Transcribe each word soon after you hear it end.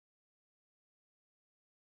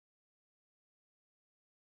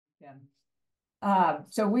Tim.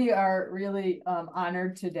 So we are really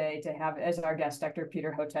honored today to have as our guest Dr.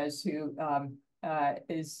 Peter Hotez, who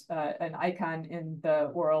is an icon in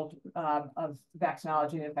the world of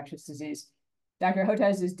vaccinology and infectious disease. Dr.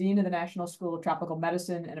 Hotez is Dean of the National School of Tropical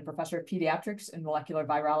Medicine and a professor of pediatrics and molecular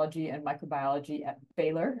virology and microbiology at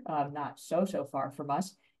Baylor, not so far from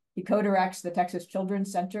us. He co-directs the Texas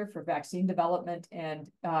Children's Center for Vaccine Development and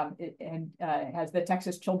has the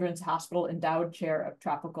Texas Children's Hospital Endowed Chair of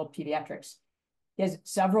Tropical Pediatrics. He has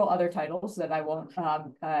several other titles that I won't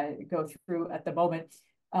go through at the moment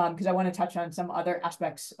because I want to touch on some other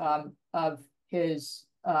aspects of his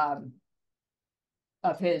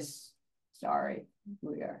sorry,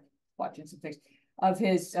 we are watching some things of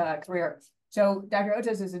his career. So Dr.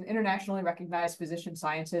 Hotez is an internationally recognized physician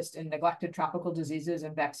scientist in neglected tropical diseases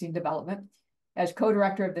and vaccine development. As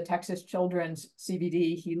co-director of the Texas Children's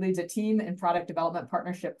CVD, he leads a team and product development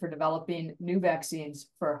partnership for developing new vaccines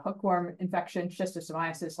for hookworm infection,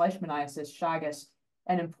 schistosomiasis, leishmaniasis, Chagas,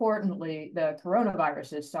 and importantly, the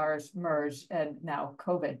coronaviruses, SARS, MERS, and now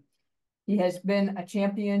COVID. He has been a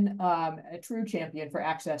champion, a true champion for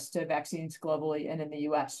access to vaccines globally and in the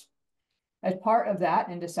US. As part of that,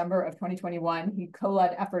 in December of 2021, he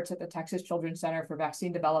co-led efforts at the Texas Children's Center for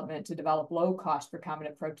Vaccine Development to develop low-cost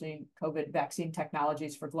recombinant protein COVID vaccine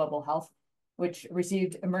technologies for global health, which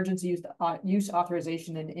received emergency use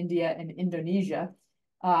authorization in India and Indonesia,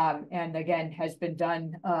 and again has been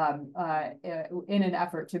done in an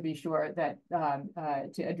effort to be sure that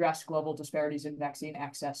to address global disparities in vaccine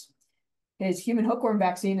access. His human hookworm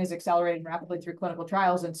vaccine is accelerating rapidly through clinical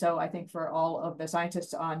trials. And so I think for all of the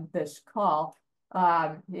scientists on this call,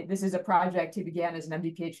 this is a project he began as an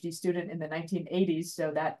MD PhD student in the 1980s. So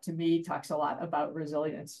that to me talks a lot about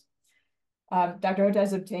resilience. Dr.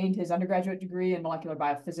 Hotez obtained his undergraduate degree in molecular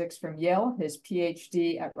biophysics from Yale, his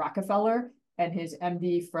PhD at Rockefeller, and his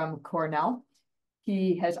MD from Cornell.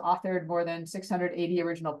 He has authored more than 680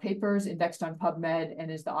 original papers indexed on PubMed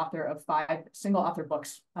and is the author of 5 single-author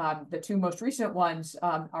books. The 2 most recent ones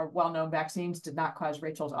are well-known Vaccines Did Not Cause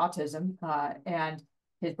Rachel's Autism, and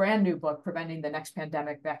his brand new book, Preventing the Next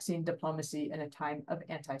Pandemic, Vaccine Diplomacy in a Time of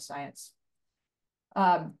Antiscience.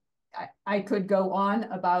 I could go on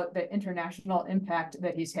about the international impact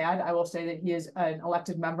that he's had. I will say that he is an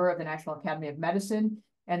elected member of the National Academy of Medicine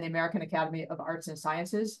and the American Academy of Arts and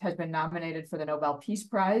Sciences, has been nominated for the Nobel Peace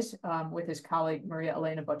Prize with his colleague Maria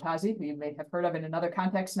Elena Bottazzi, who you may have heard of in another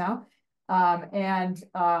context now, and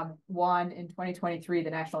won in 2023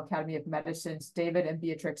 the National Academy of Medicine's David and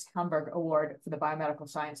Beatrix Hamburg Award for the Biomedical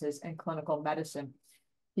Sciences and Clinical Medicine.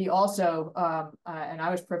 He also, and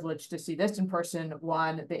I was privileged to see this in person,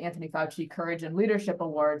 won the Anthony Fauci Courage and Leadership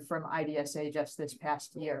Award from IDSA just this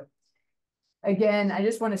past year. Again, I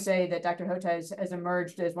just want to say that Dr. Hotez has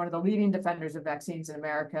emerged as one of the leading defenders of vaccines in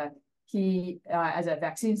America. He, as a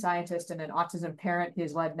vaccine scientist and an autism parent, he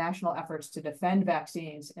has led national efforts to defend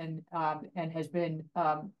vaccines and has been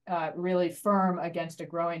really firm against a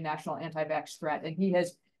growing national anti-vax threat. And he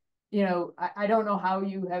has, you know, I don't know how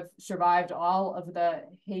you have survived all of the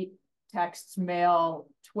hate texts, mail,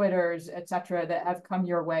 Twitters, et cetera, that have come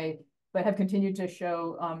your way, but have continued to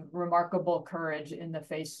show remarkable courage in the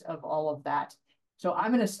face of all of that. So I'm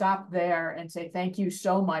going to stop there and say thank you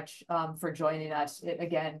so much for joining us. It,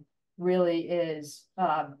 again, really is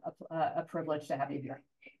a privilege to have you here.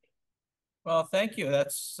 Well, thank you.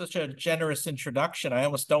 That's such a generous introduction. I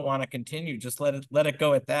almost don't want to continue. Just let it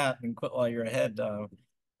go at that and quit while you're ahead,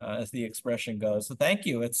 as the expression goes. So thank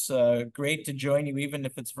you. It's great to join you, even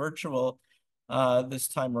if it's virtual. This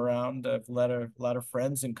time around, I've a lot of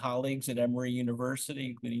friends and colleagues at Emory University,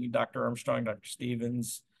 including Dr. Armstrong, Dr.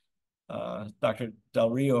 Stevens, Dr. Del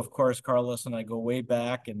Rio, of course. Carlos and I go way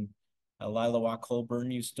back, and Lila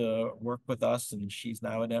Wack-Holborn used to work with us, and she's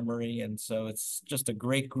now at Emory. And so it's just a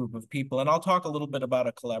great group of people. And I'll talk a little bit about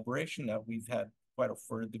a collaboration that we've had quite a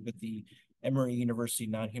further with the Emory University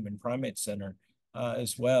Non-Human Primate Center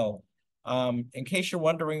as well. In case you're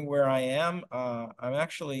wondering where I am, I'm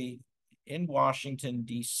actually in Washington,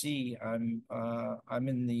 D.C. I'm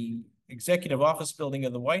in the executive office building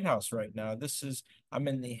of the White House right now. I'm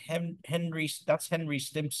in the that's Henry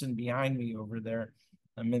Stimson behind me over there.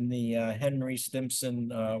 I'm in the Henry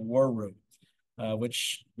Stimson War Room,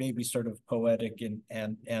 which may be sort of poetic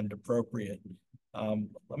and appropriate.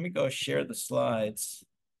 Let me go share the slides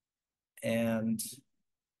and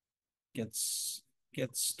get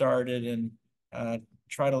started and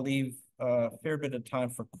try to leave a fair bit of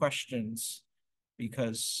time for questions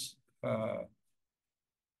because I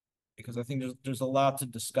think there's a lot to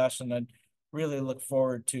discuss, and I'd really look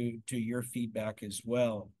forward to your feedback as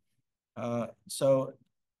well. So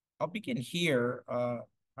I'll begin here.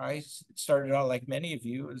 I started out like many of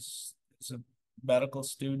you as a medical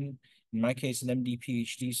student, in my case, an MD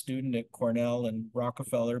PhD student at Cornell and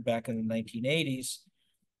Rockefeller back in the 1980s,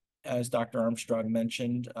 as Dr. Armstrong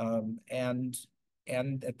mentioned.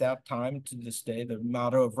 And at that time, to this day, the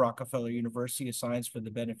motto of Rockefeller University is science for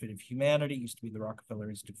the benefit of humanity. It used to be the Rockefeller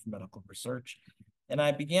Institute for Medical Research. And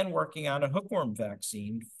I began working on a hookworm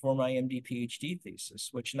vaccine for my MD PhD thesis,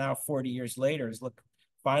 which now 40 years later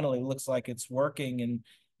finally looks like it's working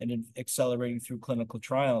and accelerating through clinical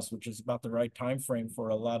trials, which is about the right time frame for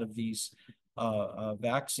a lot of these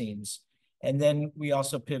vaccines. And then we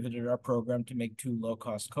also pivoted our program to make 2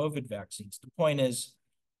 low-cost COVID vaccines. The point is,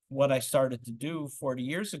 what I started to do 40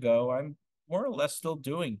 years ago, I'm more or less still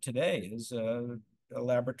doing today as a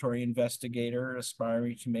laboratory investigator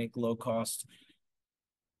aspiring to make low-cost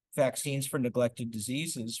vaccines for neglected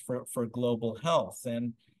diseases for global health.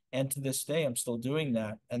 And to this day, I'm still doing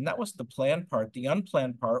that. And that was the planned part. The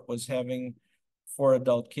unplanned part was having 4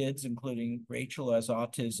 adult kids, including Rachel, who has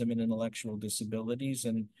autism and intellectual disabilities,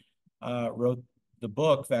 and wrote the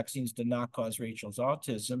book, Vaccines Did Not Cause Rachel's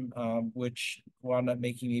Autism, which wound up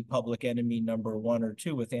making me public enemy number 1 or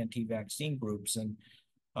 2 with anti-vaccine groups. And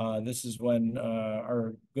this is when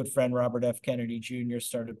our good friend Robert F. Kennedy Jr.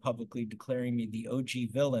 started publicly declaring me the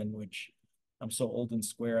OG villain, which I'm so old and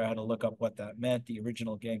square, I had to look up what that meant, the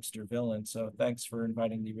original gangster villain. So thanks for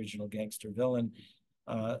inviting the original gangster villain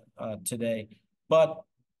today. But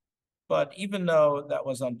even though that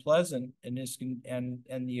was unpleasant and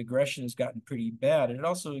the aggression has gotten pretty bad, it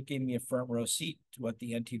also gave me a front row seat to what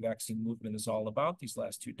the anti-vaccine movement is all about these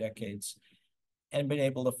last 2 decades, and been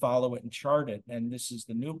able to follow it and chart it. And this is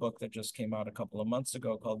the new book that just came out a couple of months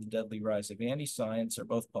ago called The Deadly Rise of Antiscience. They're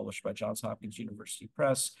both published by Johns Hopkins University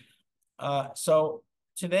Press. So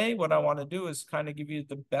today what I want to do is kind of give you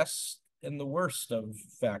the best and the worst of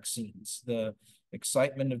vaccines, the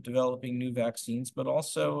excitement of developing new vaccines, but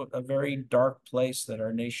also a very dark place that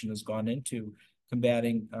our nation has gone into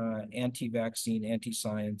combating anti-vaccine,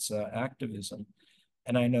 anti-science activism.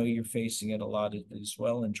 And I know you're facing it a lot as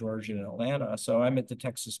well in Georgia and Atlanta. So I'm at the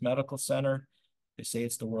Texas Medical Center. They say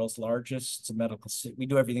it's the world's largest. It's a medical city. We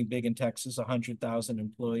do everything big in Texas, 100,000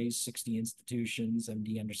 employees, 60 institutions,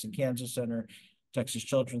 MD Anderson Cancer Center, Texas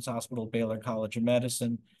Children's Hospital, Baylor College of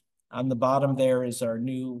Medicine. On the bottom there is our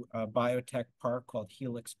new biotech park called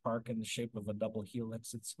Helix Park in the shape of a double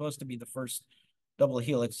helix. It's supposed to be the first double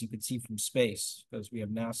helix you could see from space because we have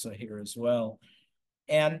NASA here as well.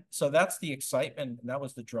 And so that's the excitement. And that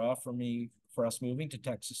was the draw for us moving to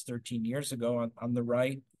Texas 13 years ago. On the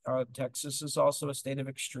right, Texas is also a state of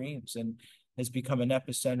extremes and has become an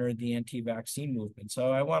epicenter of the anti-vaccine movement.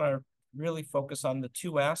 So I want to really focus on the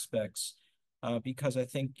 2 aspects because I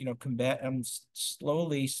think, I'm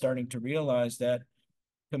slowly starting to realize that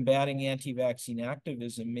combating anti-vaccine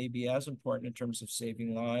activism may be as important in terms of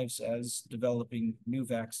saving lives as developing new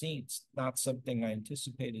vaccines. Not something I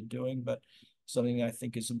anticipated doing, but something I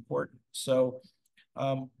think is important. So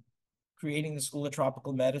creating the School of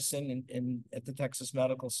Tropical Medicine at the Texas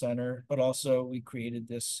Medical Center, but also we created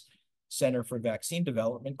this Center for Vaccine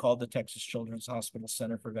Development called the Texas Children's Hospital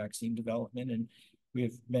Center for Vaccine Development. And we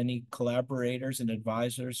have many collaborators and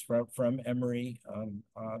advisors from Emory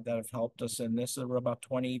that have helped us in this. There were about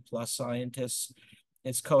 20 plus scientists.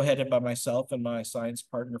 It's co-headed by myself and my science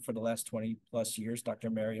partner for the last 20 plus years, Dr.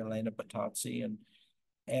 Mary Elena Batazzi,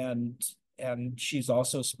 and she's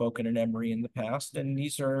also spoken at Emory in the past. And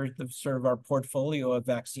these are the sort of our portfolio of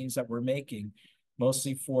vaccines that we're making,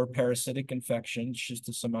 mostly for parasitic infections,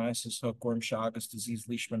 schistosomiasis, hookworm, Chagas disease,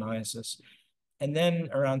 leishmaniasis. And then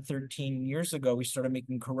around 13 years ago, we started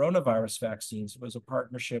making coronavirus vaccines. It was a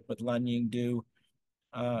partnership with Lanying Du,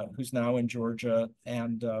 who's now in Georgia,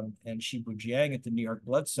 and Shibu Jiang at the New York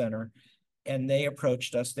Blood Center. And they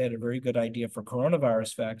approached us. They had a very good idea for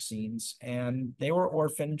coronavirus vaccines, and they were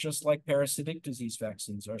orphaned just like parasitic disease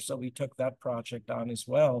vaccines are. So we took that project on as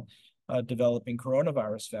well, developing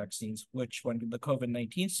coronavirus vaccines, which when the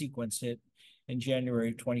COVID-19 sequence hit in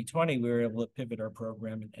January 2020, we were able to pivot our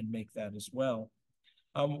program and make that as well.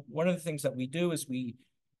 One of the things that we do is we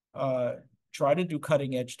try to do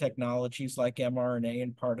cutting edge technologies like mRNA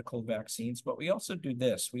and particle vaccines, but we also do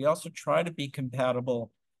this. We also try to be compatible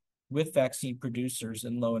with vaccine producers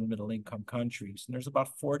in low and middle income countries. And there's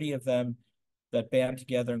about 40 of them that band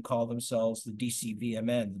together and call themselves the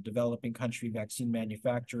DCVMN, the Developing Country Vaccine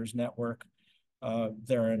Manufacturers Network.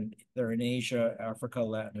 They're in Asia, Africa,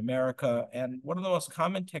 Latin America. And one of the most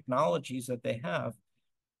common technologies that they have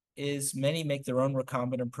is many make their own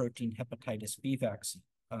recombinant protein hepatitis B vaccine.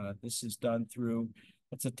 This is done through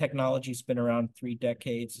It's a technology that's been around 3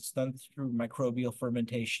 decades. It's done through microbial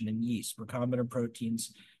fermentation in yeast, recombinant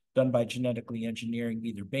proteins done by genetically engineering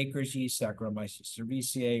either baker's yeast, Saccharomyces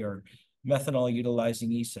cerevisiae, or methanol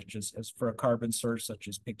utilizing yeast, such as for a carbon source, such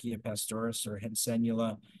as Pichia pastoris or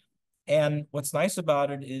Hensenula. And what's nice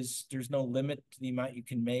about it is there's no limit to the amount you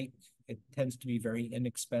can make. It tends to be very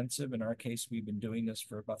inexpensive. In our case, we've been doing this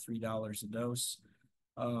for about $3 a dose.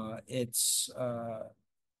 It's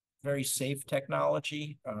very safe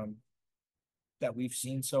technology that we've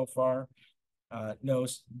seen so far. No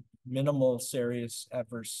minimal serious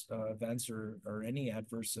adverse events or any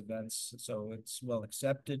adverse events. So it's well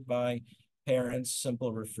accepted by parents,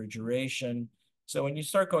 simple refrigeration. So when you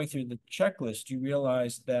start going through the checklist, you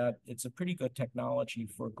realize that it's a pretty good technology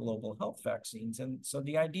for global health vaccines. And so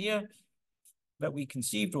the idea that we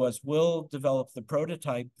conceived was we'll develop the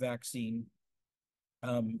prototype vaccine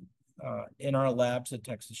in our labs at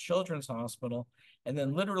Texas Children's Hospital, and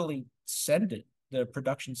then literally send it, the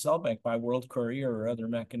production cell bank, by world courier or other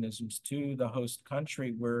mechanisms to the host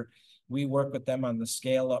country, where we work with them on the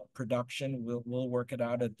scale up production. We'll work it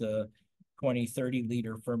out at the 20, 30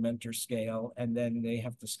 liter fermenter scale, and then they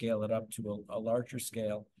have to scale it up to a larger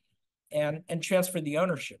scale and transfer the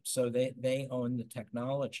ownership. So they own the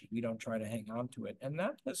technology. We don't try to hang on to it. And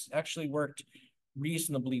that has actually worked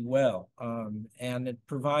reasonably well. And it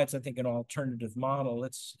provides, I think, an alternative model.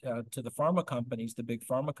 It's to the pharma companies, the big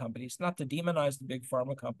pharma companies, not to demonize the big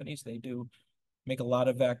pharma companies. They do make a lot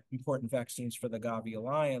of important vaccines for the Gavi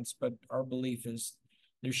Alliance, but our belief is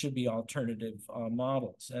there should be alternative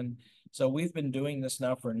models. And so we've been doing this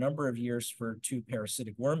now for a number of years for 2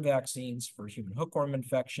 parasitic worm vaccines for human hookworm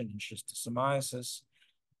infection and schistosomiasis,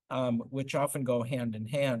 which often go hand in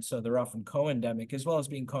hand. So they're often co-endemic, as well as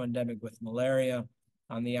being co-endemic with malaria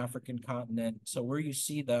on the African continent. So where you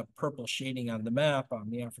see the purple shading on the map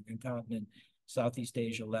on the African continent, Southeast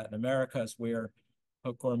Asia, Latin America is where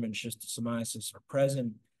hookworm and schistosomiasis are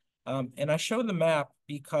present. And I show the map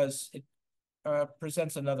because it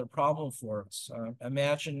presents another problem for us.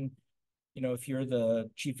 Imagine, if you're the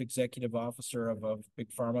chief executive officer of a big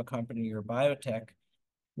pharma company or biotech,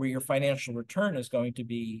 where your financial return is going to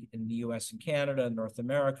be in the US and Canada, North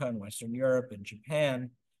America, and Western Europe and Japan.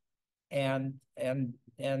 And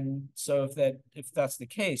so if that's the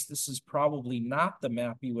case, this is probably not the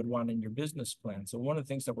map you would want in your business plan. So one of the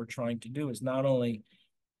things that we're trying to do is not only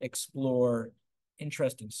explore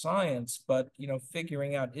interesting science, but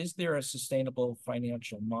figuring out, is there a sustainable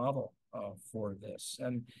financial model for this?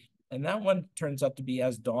 And that one turns out to be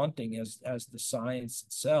as daunting as the science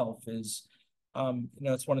itself is.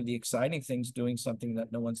 It's one of the exciting things, doing something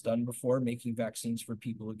that no one's done before, making vaccines for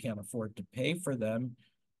people who can't afford to pay for them.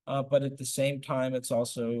 But at the same time, it's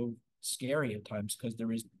also scary at times because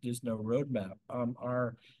there's no roadmap.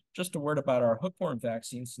 Just a word about our hookworm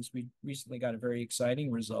vaccine, since we recently got a very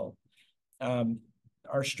exciting result.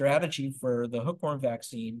 Our strategy for the hookworm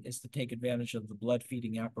vaccine is to take advantage of the blood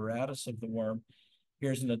feeding apparatus of the worm.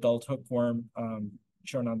 Here's an adult hookworm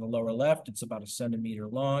shown on the lower left. It's about 1 centimeter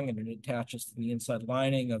long, and it attaches to the inside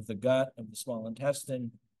lining of the gut of the small intestine,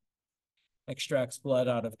 extracts blood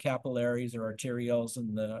out of capillaries or arterioles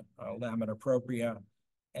in the lamina propria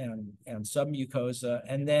and submucosa.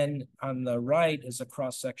 And then on the right is a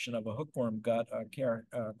cross-section of a hookworm gut, a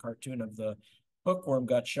cartoon of the hookworm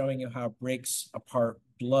gut, showing you how it breaks apart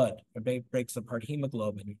blood, it breaks apart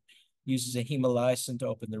hemoglobin. It uses a hemolysin to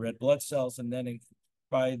open the red blood cells, and then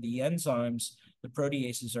by the enzymes, the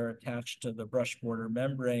proteases are attached to the brush border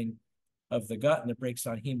membrane of the gut, and it breaks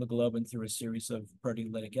down hemoglobin through a series of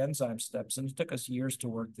proteolytic enzyme steps. And it took us years to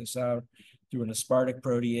work this out through an aspartic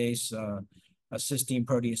protease, a cysteine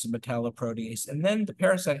protease, a metalloprotease. And then the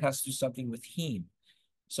parasite has to do something with heme.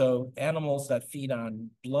 So animals that feed on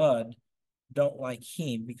blood don't like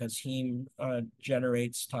heme because heme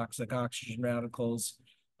generates toxic oxygen radicals,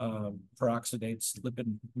 peroxidates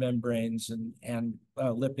lipid membranes and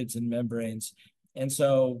lipids in membranes. And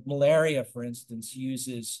so malaria, for instance,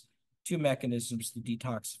 uses 2 mechanisms to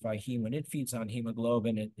detoxify heme. When it feeds on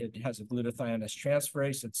hemoglobin, it has a glutathionase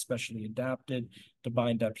transferase that's specially adapted to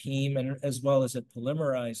bind up heme, and as well as it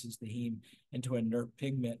polymerizes the heme into a inert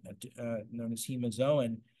pigment known as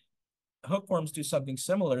hemozoin. Hookworms do something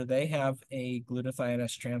similar. They have a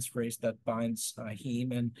glutathionase transferase that binds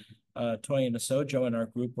heme, and Toy and Asojo in our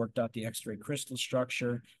group worked out the X-ray crystal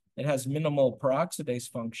structure. It has minimal peroxidase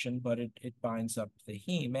function, but it binds up the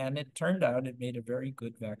heme, and it turned out it made a very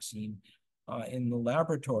good vaccine in the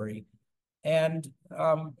laboratory. And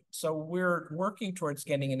so we're working towards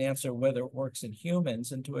getting an answer whether it works in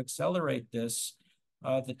humans, and to accelerate this,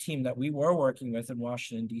 the team that we were working with in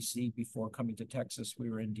Washington, D.C. before coming to Texas, we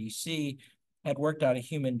were in D.C., had worked out a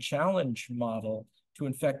human challenge model to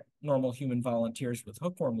infect normal human volunteers with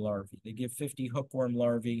hookworm larvae. They give 50 hookworm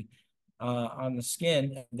larvae on the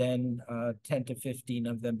skin, and then 10 to 15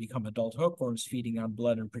 of them become adult hookworms feeding on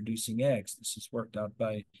blood and producing eggs. This is worked out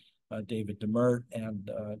by David Demert and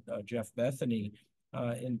Jeff Bethany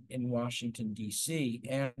in Washington, D.C.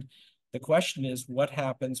 And the question is, what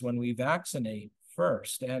happens when we vaccinate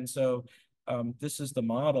first? And so this is the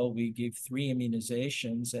model. We gave 3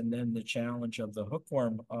 immunizations and then the challenge of the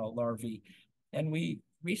hookworm larvae. And we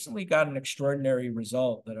recently got an extraordinary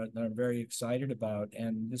result that I'm very excited about.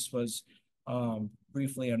 And this was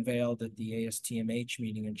briefly unveiled at the ASTMH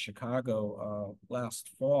meeting in Chicago last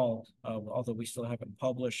fall, although we still haven't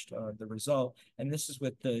published the result. And this is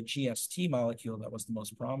with the GST molecule that was the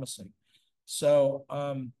most promising. So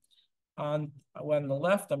on the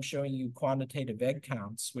left, I'm showing you quantitative egg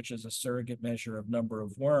counts, which is a surrogate measure of number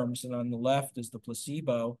of worms. And on the left is the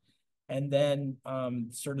placebo. And then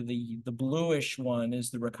sort of the bluish one is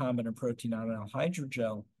the recombinant protein on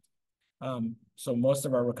hydrogel. So most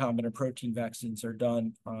of our recombinant protein vaccines are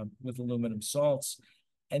done with aluminum salts.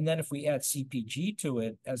 And then if we add CpG to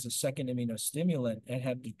it as a second immunostimulant, it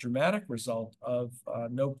had the dramatic result of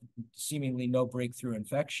seemingly no breakthrough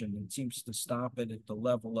infection. It seems to stop it at the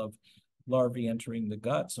level of larvae entering the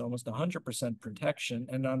gut, so almost 100% protection.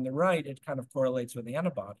 And on the right, it kind of correlates with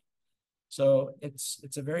antibody. So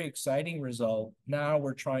it's a very exciting result. Now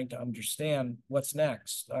we're trying to understand what's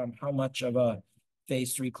next. How much of a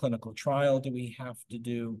phase 3 clinical trial do we have to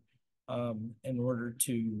do in order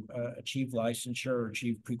to achieve licensure or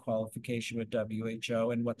achieve pre-qualification with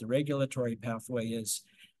WHO, and what the regulatory pathway is.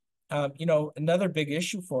 Another big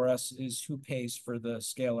issue for us is who pays for the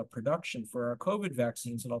scale of production for our COVID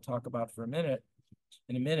vaccines, that I'll talk about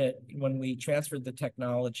in a minute. When we transferred the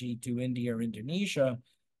technology to India or Indonesia,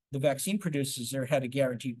 the vaccine producers there had a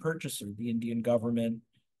guaranteed purchaser. The Indian government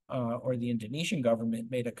or the Indonesian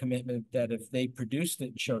government made a commitment that if they produced it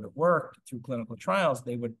and showed it worked through clinical trials,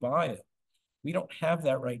 they would buy it. We don't have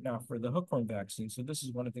that right now for the hookworm vaccine. So this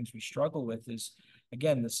is one of the things we struggle with is,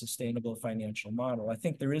 again, the sustainable financial model. I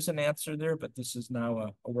think there is an answer there, but this is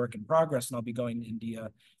now a work in progress. And I'll be going to India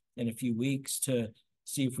in a few weeks to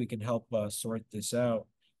see if we can help sort this out.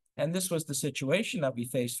 And this was the situation that we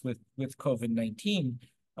faced with COVID-19.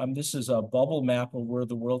 This is a bubble map of where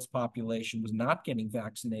the world's population was not getting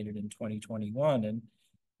vaccinated in 2021.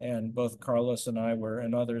 And both Carlos and I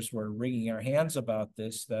and others were wringing our hands about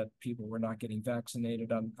this, that people were not getting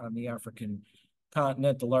vaccinated on the African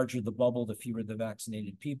continent. The larger the bubble, the fewer the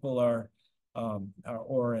vaccinated people are,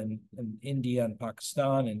 or in India and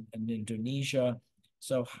Pakistan and Indonesia.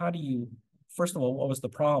 So first of all, what was the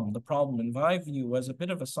problem? The problem, in my view, was a bit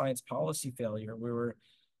of a science policy failure. We were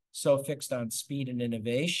so fixed on speed and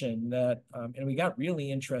innovation that, and we got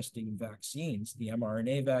really interesting vaccines, the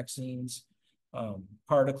mRNA vaccines,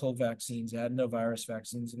 particle vaccines, adenovirus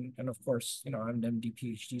vaccines. And of course, I'm an MD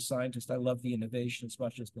PhD scientist. I love the innovation as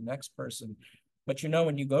much as the next person. But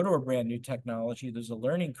when you go to a brand new technology, there's a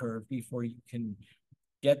learning curve before you can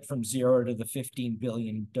get from 0 to the 15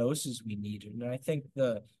 billion doses we needed. And I think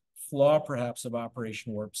the flaw perhaps of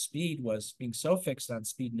Operation Warp Speed was being so fixed on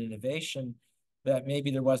speed and innovation that maybe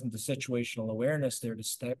there wasn't the situational awareness there to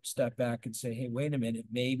step back and say, hey, wait a minute,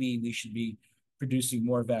 maybe we should be producing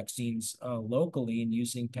more vaccines locally and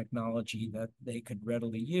using technology that they could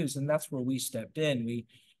readily use. And that's where we stepped in. We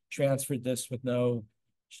transferred this with no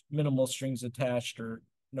minimal strings attached or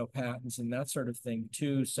no patents and that sort of thing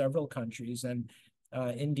to several countries. And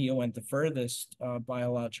India went the furthest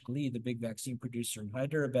biologically. The big vaccine producer in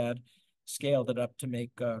Hyderabad scaled it up to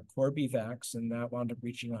make Corbevax, and that wound up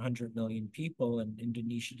reaching 100 million people, and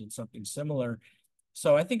Indonesia did something similar.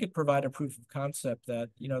 So I think it provided proof of concept that,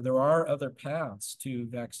 there are other paths to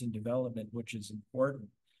vaccine development, which is important.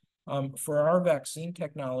 For our vaccine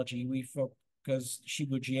technology, because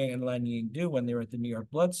Shibu Jie and Lan Yingdu, when they were at the New York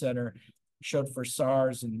Blood Center, showed for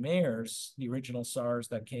SARS and MERS, the original SARS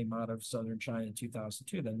that came out of southern China in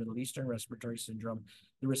 2002, the Middle Eastern Respiratory Syndrome,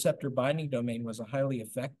 the receptor binding domain was a highly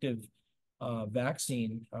effective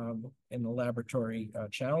vaccine in the laboratory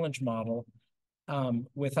challenge model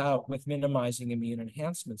with minimizing immune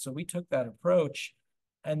enhancement. So we took that approach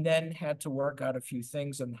and then had to work out a few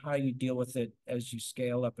things on how you deal with it as you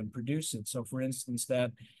scale up and produce it. So for instance,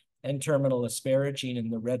 that N-terminal asparagine in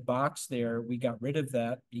the red box there, we got rid of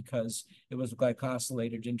that because it was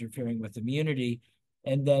glycosylated, interfering with immunity.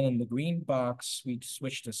 And then in the green box, we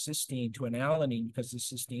switched a cysteine to an alanine because the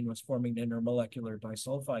cysteine was forming an intermolecular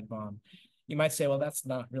disulfide bond. You might say, well, that's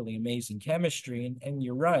not really amazing chemistry. And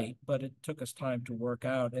you're right, but it took us time to work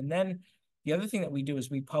out. And then the other thing that we do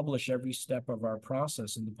is we publish every step of our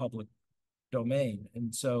process in the public domain.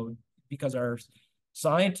 And so because our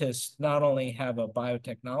scientists not only have a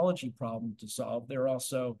biotechnology problem to solve, they're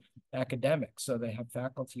also academics, so they have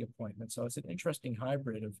faculty appointments. So it's an interesting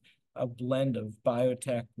hybrid of a blend of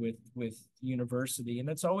biotech with university, and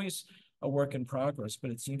it's always a work in progress,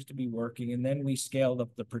 but it seems to be working. And then we scaled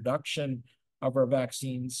up the production of our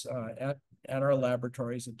vaccines at our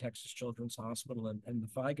laboratories at Texas Children's Hospital and the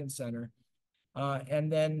Feigen Center. And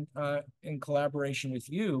then in collaboration with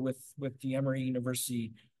you, with the Emory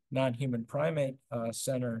University Non-Human Primate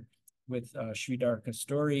Center, with Sridhar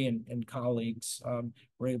Kasturi and colleagues,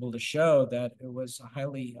 were able to show that it was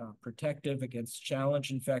highly protective against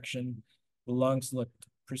challenge infection. The lungs looked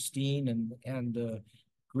pristine and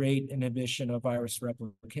great inhibition of virus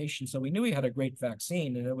replication. So we knew we had a great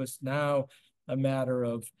vaccine, and it was now a matter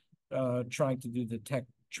of trying to do the tech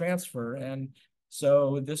transfer. And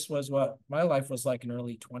so this was what my life was like in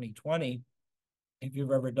early 2020. If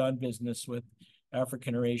you've ever done business with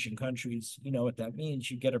African or Asian countries, you know what that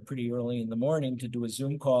means. You get up pretty early in the morning to do a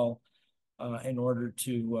Zoom call in order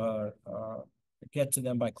to get to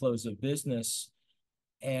them by close of business.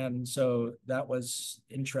 And so that was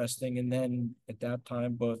interesting. And then at that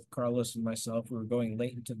time, both Carlos and myself, we were going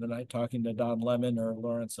late into the night talking to Don Lemon or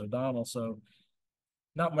Lawrence O'Donnell. So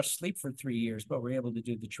not much sleep for 3 years, but we're able to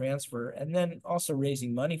do the transfer and then also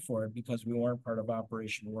raising money for it because we weren't part of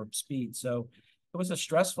Operation Warp Speed. So it was a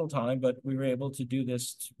stressful time, but we were able to do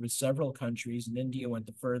this with several countries. And India went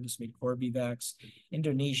the furthest, made Corbevax.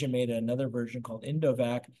 Indonesia made another version called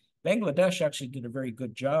Indovac. Bangladesh actually did a very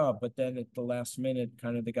good job, but then at the last minute,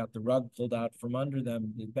 kind of they got the rug pulled out from under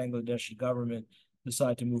them. The Bangladeshi government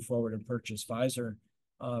decided to move forward and purchase Pfizer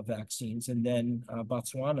vaccines. And then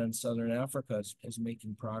Botswana in Southern Africa is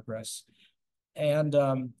making progress. And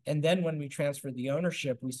then when we transfer the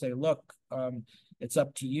ownership, we say, look, it's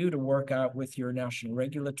up to you to work out with your national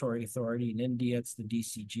regulatory authority. In India, it's the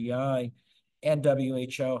DCGI and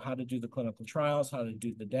WHO, how to do the clinical trials, how to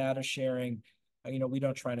do the data sharing. You know, we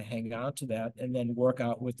don't try to hang on to that, and then work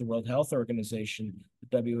out with the World Health Organization,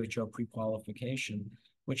 the WHO pre-qualification,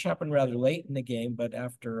 which happened rather late in the game, but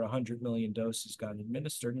after 100 million doses got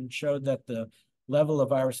administered, and showed that the level of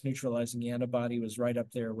virus neutralizing antibody was right up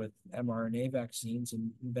there with mRNA vaccines and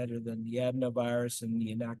better than the adenovirus and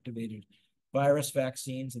the inactivated virus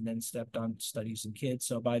vaccines, and then stepped on studies in kids.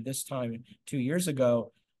 So by this time, 2 years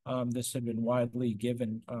ago, this had been widely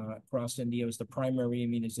given across India. It was the primary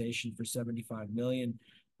immunization for 75 million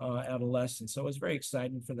adolescents. So it was very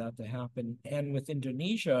exciting for that to happen. And with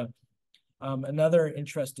Indonesia, another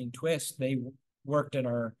interesting twist, they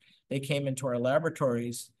came into our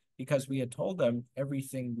laboratories because we had told them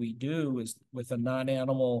everything we do is with a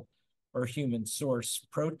non-animal or human source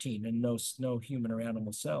protein and no human or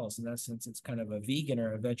animal cells. In that sense, it's kind of a vegan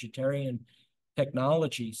or a vegetarian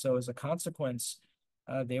technology. So as a consequence,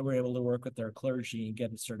 they were able to work with their clergy and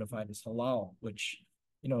get it certified as halal, which,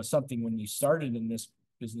 you know, is something when you started in this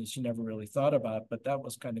business, you never really thought about, but that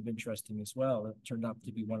was kind of interesting as well. It turned out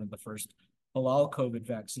to be one of the first halal COVID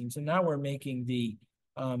vaccines. And now we're making the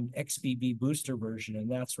XBB booster version,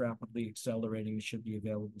 and that's rapidly accelerating. It should be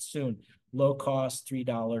available soon. Low cost,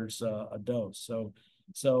 $3 a dose.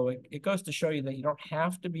 So it goes to show you that you don't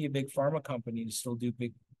have to be a big pharma company to still do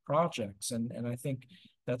big projects. And I think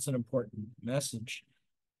that's an important message.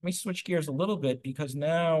 Let me switch gears a little bit because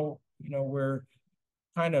now, you know, we're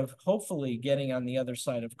kind of hopefully getting on the other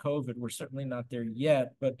side of COVID. We're certainly not there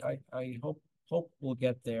yet, but I hope we'll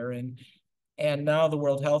get there. And now the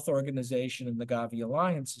World Health Organization and the Gavi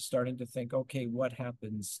Alliance is starting to think, okay, what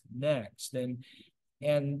happens next?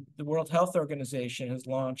 And the World Health Organization has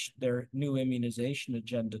launched their new immunization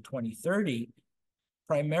agenda 2030,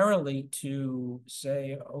 primarily to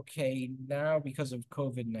say, okay, now because of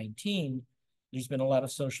COVID-19, there's been a lot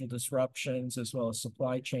of social disruptions as well as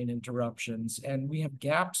supply chain interruptions, and we have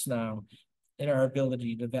gaps now in our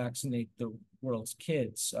ability to vaccinate the world's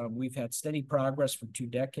kids. We've had steady progress for 2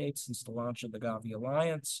 decades since the launch of the Gavi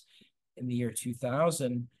Alliance in the year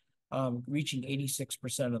 2000, reaching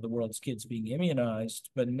 86% of the world's kids being immunized.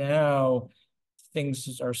 But now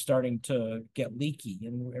things are starting to get leaky,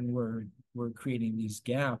 and we're creating these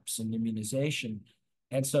gaps in immunization.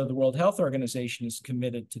 And so the World Health Organization is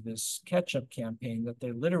committed to this catch-up campaign that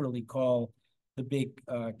they literally call the big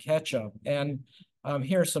catch-up. And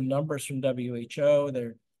here are some numbers from WHO.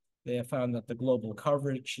 They have found that the global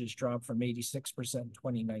coverage has dropped from 86% in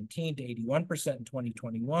 2019 to 81% in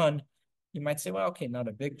 2021. You might say, well, okay, not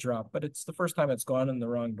a big drop, but it's the first time it's gone in the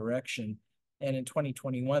wrong direction. And in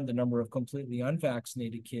 2021, the number of completely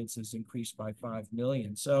unvaccinated kids has increased by 5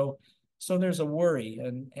 million. So there's a worry.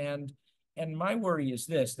 And And my worry is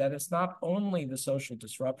this, that it's not only the social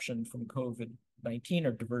disruption from COVID-19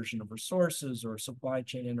 or diversion of resources or supply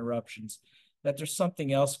chain interruptions, that there's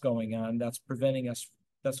something else going on that's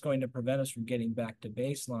going to prevent us from getting back to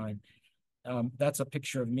baseline. That's a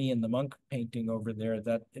picture of me in the monk painting over there,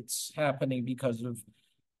 that it's happening because of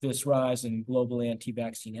this rise in global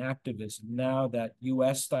anti-vaccine activism. Now that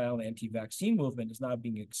US-style anti-vaccine movement is now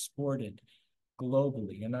being exported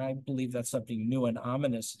globally. And I believe that something new and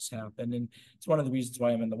ominous has happened. And it's one of the reasons why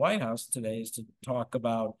I'm in the White House today, is to talk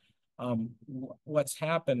about what's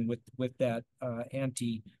happened with that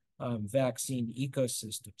anti-vaccine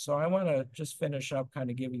ecosystem. So I want to just finish up kind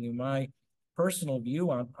of giving you my personal view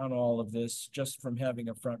on all of this, just from having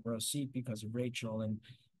a front row seat because of Rachel and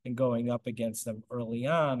going up against them early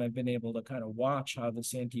on. I've been able to kind of watch how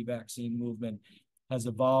this anti-vaccine movement has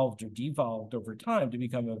evolved or devolved over time to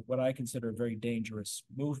become what I consider a very dangerous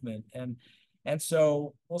movement. And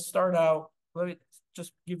so we'll start out, let me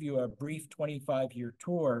just give you a brief 25-year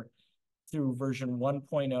tour through version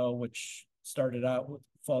 1.0, which started out with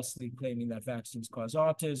falsely claiming that vaccines cause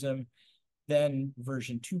autism. Then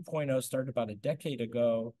version 2.0 started about a decade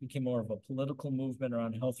ago, became more of a political movement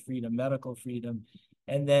around health freedom, medical freedom,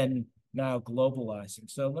 and then now globalizing.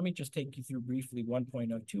 So let me just take you through briefly 1.0,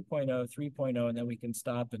 2.0, 3.0, and then we can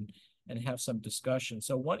stop and have some discussion.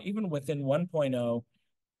 So even within 1.0,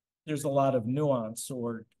 there's a lot of nuance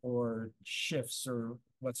or shifts, or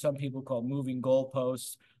what some people call moving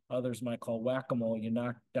goalposts, others might call whack-a-mole. You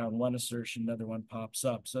knock down one assertion, another one pops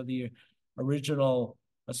up. So the original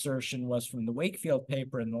assertion was from the Wakefield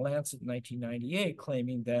paper in the Lancet in 1998,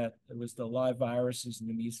 claiming that it was the live viruses in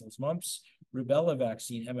the measles, mumps, rubella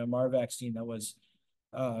vaccine, MMR vaccine, that was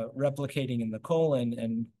replicating in the colon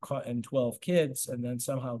and in 12 kids, and then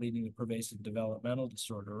somehow leading to pervasive developmental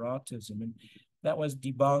disorder or autism. And that was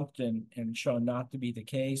debunked and shown not to be the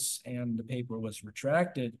case, and the paper was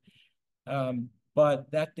retracted.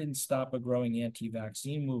 But that didn't stop a growing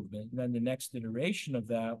anti-vaccine movement. And then the next iteration of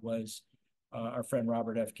that was our friend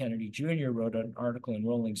Robert F. Kennedy Jr. wrote an article in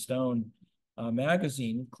Rolling Stone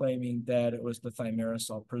magazine claiming that it was the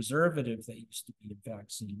thimerosal preservative that used to be a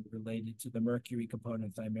vaccine related to the mercury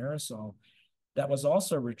component thimerosal. That was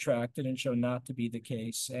also retracted and shown not to be the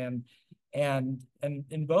case. And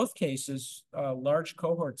in both cases, large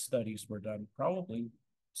cohort studies were done, probably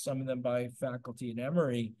some of them by faculty at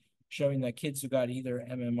Emory, showing that kids who got either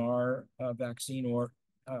MMR vaccine or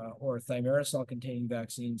thimerosal-containing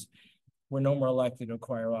vaccines were no more likely to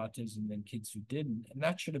acquire autism than kids who didn't. And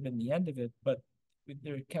that should have been the end of it, but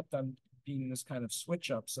there kept on being this kind of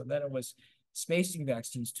switch up. So then it was spacing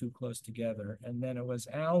vaccines too close together, and then it was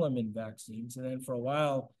alum vaccines, and then for a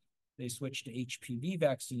while they switched to HPV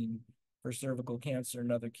vaccine for cervical cancer and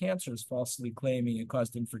other cancers, falsely claiming it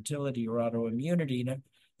caused infertility or autoimmunity. And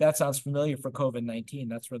that sounds familiar for COVID-19.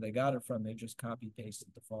 That's where they got it from. They just copy-pasted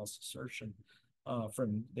the false assertion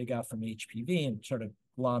they got from HPV and sort of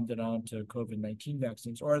glommed it onto COVID-19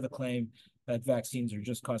 vaccines, or the claim that vaccines are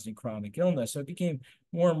just causing chronic illness. So it became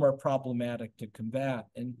more and more problematic to combat.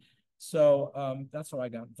 And so that's how I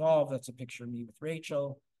got involved. That's a picture of me with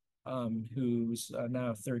Rachel, who's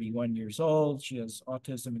now 31 years old. She has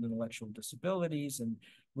autism and intellectual disabilities, and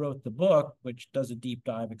wrote the book, which does a deep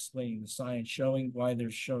dive explaining the science, showing why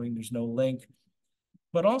there's no link,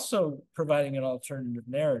 but also providing an alternative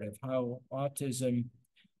narrative, how autism,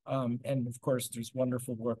 and of course, there's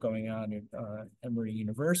wonderful work going on at Emory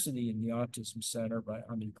University in the Autism Center by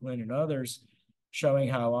Amit Glynn and others, showing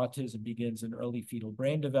how autism begins in early fetal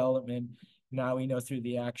brain development. Now we know through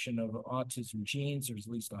the action of autism genes, there's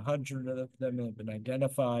at least 100 of them that have been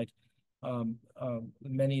identified.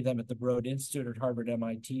 Many of them at the Broad Institute at Harvard,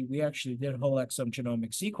 MIT. We actually did whole exome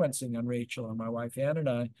genomic sequencing on Rachel, and my wife Ann and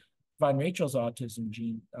I find Rachel's autism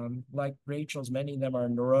gene. Like Rachel's, many of them are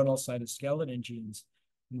neuronal cytoskeleton genes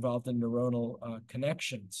involved in neuronal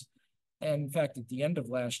connections. And in fact, at the end of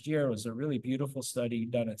last year, was a really beautiful study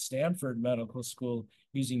done at Stanford Medical School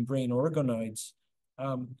using brain organoids,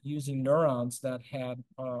 using neurons that had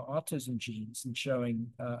autism genes and showing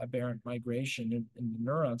aberrant migration in the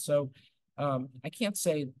neurons. So I can't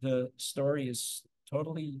say the story is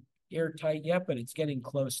totally airtight yet, but it's getting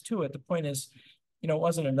close to it. The point is, it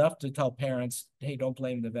wasn't enough to tell parents, hey, don't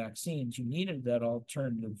blame the vaccines. You needed that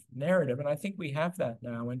alternative narrative. And I think we have that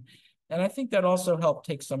now. And I think that also helped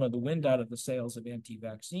take some of the wind out of the sails of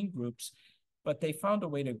anti-vaccine groups, but they found a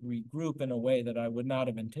way to regroup in a way that I would not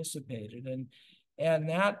have anticipated. And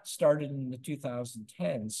that started in the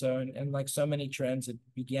 2010s. So, and like so many trends, it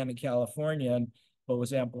began in California, but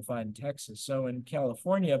was amplified in Texas. So in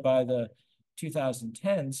California, by the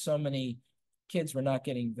 2010s, so many kids were not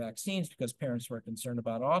getting vaccines because parents were concerned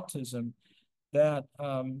about autism, that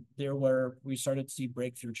we started to see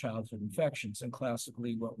breakthrough childhood infections. And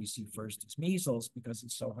classically, what we see first is measles because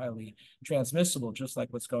it's so highly transmissible, just like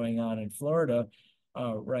what's going on in Florida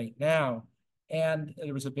right now. And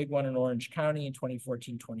there was a big one in Orange County in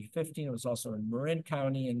 2014, 2015. It was also in Marin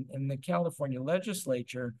County. And the California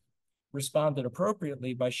legislature responded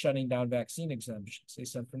appropriately by shutting down vaccine exemptions. They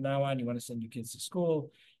said, from now on, you want to send your kids to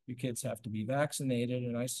school, your kids have to be vaccinated.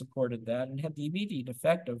 And I supported that and had the immediate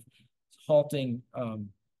effect of halting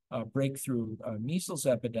breakthrough measles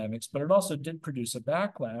epidemics, but it also did produce a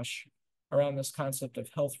backlash around this concept of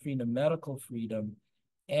health freedom, medical freedom.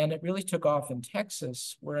 And it really took off in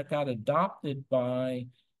Texas, where it got adopted by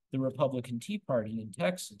the Republican Tea Party in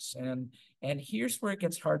Texas. And here's where it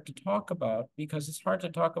gets hard to talk about, because it's hard to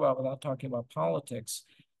talk about without talking about politics.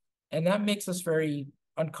 And that makes us very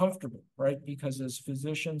uncomfortable, right? Because as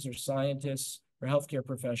physicians or scientists or healthcare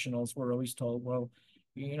professionals, we're always told, well,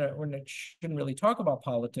 we shouldn't really talk about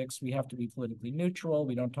politics. We have to be politically neutral.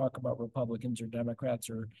 We don't talk about Republicans or Democrats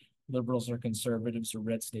or liberals or conservatives or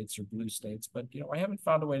red states or blue states. But, I haven't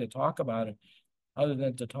found a way to talk about it other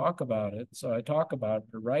than to talk about it. So I talk about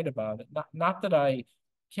it or write about it. Not that I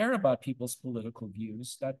care about people's political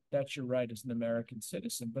views. That's your right as an American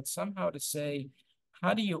citizen. But somehow to say,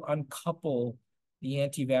 how do you uncouple the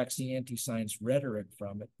anti-vaccine, anti-science rhetoric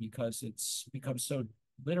from it? Because it's become so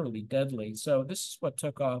literally deadly. So this is what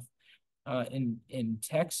took off in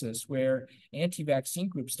Texas, where anti-vaccine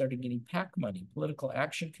groups started getting PAC money, Political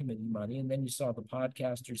Action Committee money, and then you saw the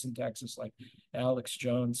podcasters in Texas like Alex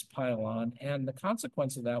Jones pile on, and the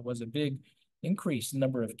consequence of that was a big increase in the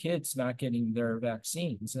number of kids not getting their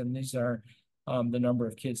vaccines, and these are the number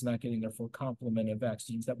of kids not getting their full complement of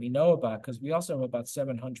vaccines that we know about, because we also have about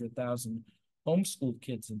 700,000 homeschooled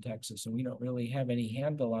kids in Texas, and we don't really have any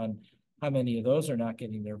handle on how many of those are not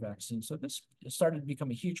getting their vaccines. So this started to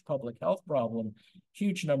become a huge public health problem,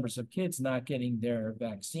 huge numbers of kids not getting their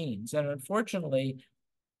vaccines. And unfortunately,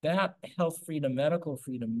 that health freedom, medical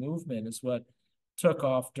freedom movement is what took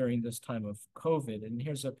off during this time of COVID. And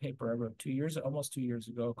here's a paper I wrote almost 2 years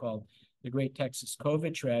ago called The Great Texas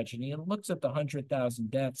COVID Tragedy. And it looks at the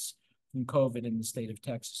 100,000 deaths from COVID in the state of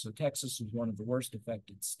Texas. So Texas was one of the worst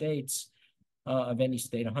affected states of any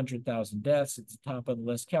state, 100,000 deaths. It's the top of the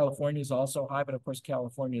list. California is also high, but of course,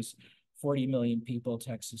 California's 40 million people,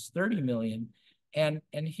 Texas 30 million. And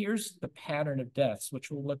here's the pattern of deaths,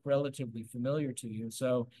 which will look relatively familiar to you.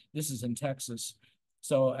 So this is in Texas.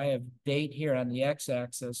 So I have date here on the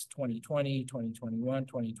x-axis, 2020, 2021,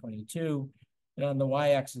 2022. And on the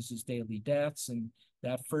y-axis is daily deaths. And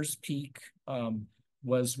that first peak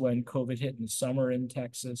was when COVID hit in the summer in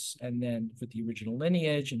Texas, and then with the original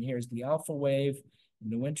lineage. And here's the alpha wave in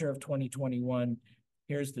the winter of 2021.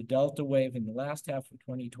 Here's the delta wave in the last half of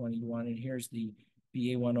 2021. And here's the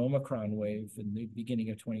BA1 Omicron wave in the beginning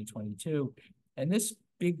of 2022. And this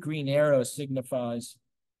big green arrow signifies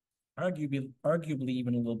arguably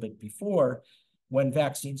even a little bit before, when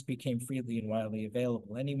vaccines became freely and widely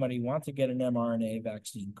available. Anybody who wants to get an mRNA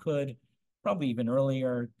vaccine could, probably even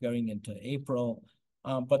earlier, going into April.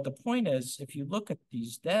 But the point is, if you look at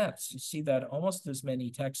these deaths, you see that almost as many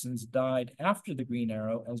Texans died after the green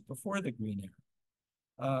arrow as before the green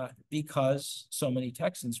arrow, because so many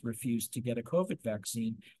Texans refused to get a COVID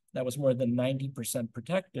vaccine that was more than 90%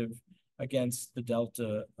 protective against the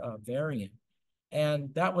Delta variant. And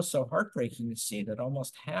that was so heartbreaking to see that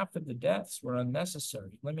almost half of the deaths were unnecessary.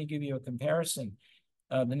 Let me give you a comparison.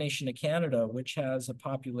 The nation of Canada, which has a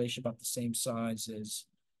population about the same size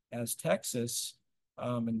as Texas,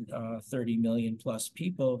 and 30 million plus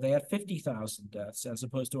people, they had 50,000 deaths as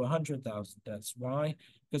opposed to 100,000 deaths. Why?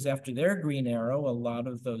 Because after their green arrow, a lot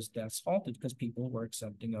of those deaths halted because people were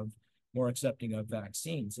more accepting of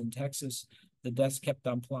vaccines. In Texas, the deaths kept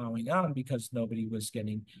on plowing on because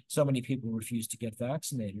so many people refused to get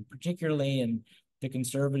vaccinated, particularly in the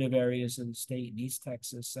conservative areas of the state, in East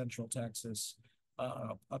Texas, Central Texas,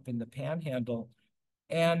 up in the Panhandle.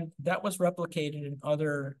 And that was replicated in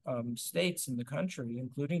other states in the country,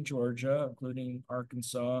 including Georgia, including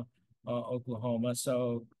Arkansas, Oklahoma.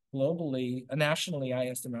 So globally, nationally, I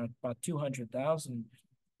estimate about 200,000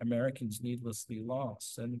 Americans needlessly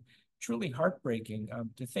lost. And truly heartbreaking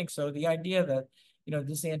to think. So the idea that,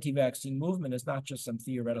 this anti-vaccine movement is not just some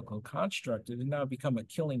theoretical construct, it has now become a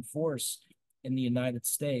killing force in the United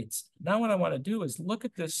States. Now what I want to do is look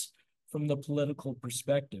at this from the political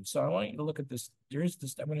perspective. So I want you to look at this.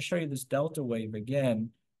 I'm going to show you this delta wave again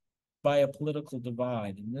by a political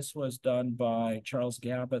divide. And this was done by Charles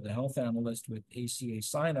Gaba, the health analyst with ACA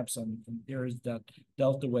signups. And there is that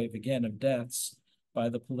delta wave again of deaths. by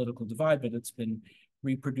the political divide, but it's been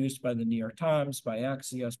reproduced by the New York Times, by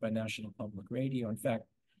Axios, by National Public Radio. In fact,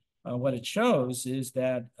 what it shows is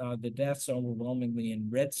that the deaths are overwhelmingly in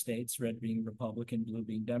red states, red being Republican, blue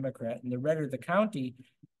being Democrat, and the redder the county,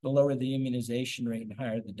 the lower the immunization rate and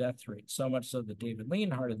higher the death rate. So much so that David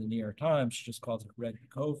Leonhardt of the New York Times just calls it red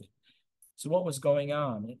COVID. So what was going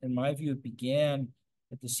on? In my view, it began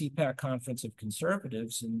at the CPAC Conference of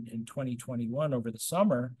Conservatives in 2021 over the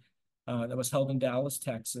summer that was held in Dallas,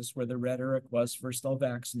 Texas, where the rhetoric was, first they'll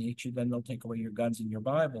vaccinate you, then they'll take away your guns and your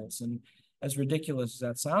Bibles. And as ridiculous as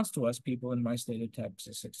that sounds to us, people in my state of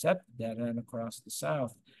Texas accepted that and across the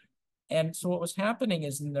South. And so what was happening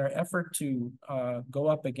is in their effort to go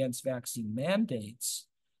up against vaccine mandates,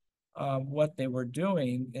 what they were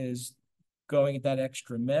doing is going that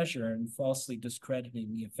extra measure and falsely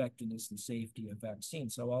discrediting the effectiveness and safety of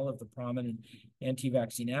vaccines. So all of the prominent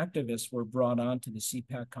anti-vaccine activists were brought on to the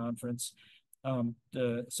CPAC conference.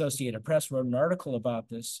 The Associated Press wrote an article about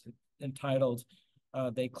this entitled,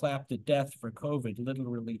 "They Clapped to Death for COVID,"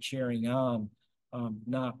 literally cheering on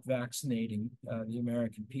not vaccinating the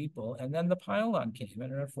American people. And then the pile-on came,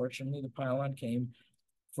 and unfortunately the pile-on came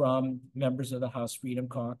from members of the House Freedom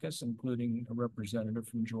Caucus, including a representative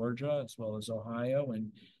from Georgia, as well as Ohio, and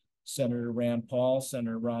Senator Rand Paul,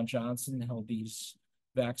 Senator Ron Johnson held these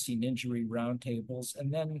vaccine injury roundtables,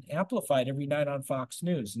 and then amplified every night on Fox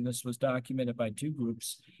News. And this was documented by two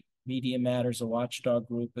groups, Media Matters, a watchdog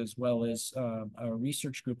group, as well as a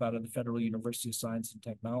research group out of the Federal University of Science and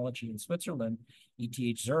Technology in Switzerland,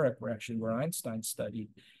 ETH Zurich, where Einstein studied,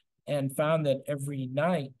 and found that every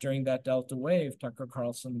night during that Delta wave, Tucker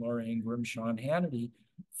Carlson, Laura Ingraham, Sean Hannity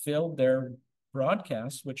filled their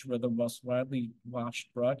broadcasts, which were the most widely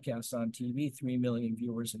watched broadcasts on TV, 3 million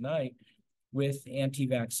viewers a night, with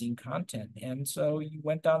anti-vaccine content. And so you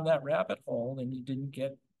went down that rabbit hole and you didn't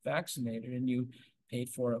get vaccinated and you paid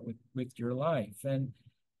for it with your life. And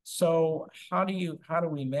so how do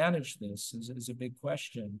we manage this is a big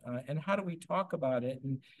question. And how do we talk about it?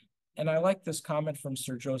 And I like this comment from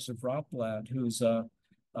Sir Joseph Rotblad, who's a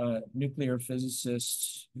nuclear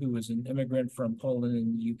physicist who was an immigrant from Poland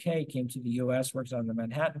and the UK, came to the US, worked on the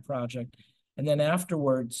Manhattan Project, and then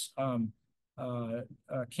afterwards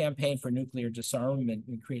campaigned for nuclear disarmament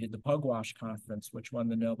and created the Pugwash Conference, which won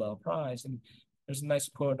the Nobel Prize. And there's a nice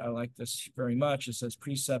quote, I like this very much. It says,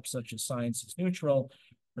 "Precepts such as science is neutral,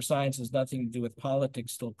 or science has nothing to do with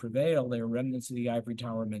politics, still prevail. They are remnants of the ivory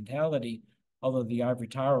tower mentality, although the ivory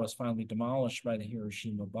tower was finally demolished by the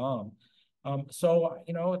Hiroshima bomb." So,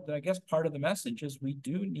 I guess part of the message is we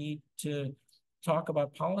do need to talk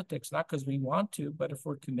about politics, not because we want to, but if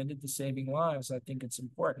we're committed to saving lives, I think it's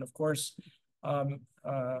important. Of course,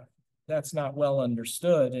 that's not well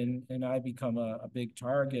understood, and I become a big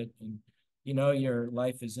target. And, your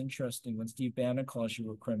life is interesting when Steve Bannon calls you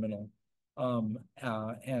a criminal.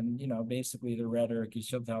 And basically the rhetoric is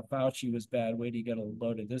showed how Fauci was bad. Wait till you get a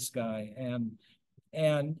load of this guy, and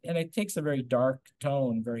it takes a very dark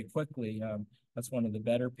tone very quickly. That's one of the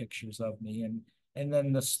better pictures of me, and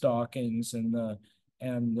then the stalkings and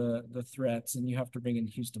the threats, and you have to bring in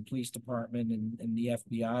the Houston Police Department and the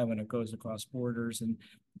FBI when it goes across borders. And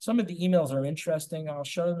some of the emails are interesting. I'll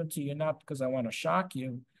show them to you not because I want to shock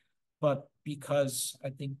you, but because I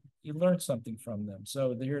think you learned something from them.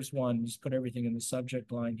 So here's one, just put everything in the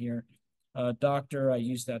subject line here. Doctor, I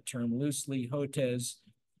use that term loosely. Hotez,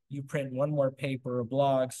 you print one more paper or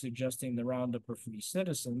blog suggesting the roundup of free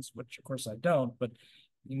citizens, which of course I don't, but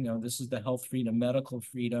this is the health freedom, medical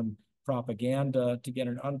freedom propaganda to get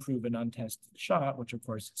an unproven, untested shot, which of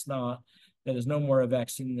course it's not. That is no more a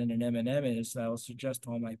vaccine than an M&M is. I will suggest to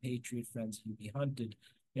all my patriot friends you be hunted.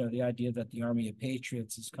 The idea that the army of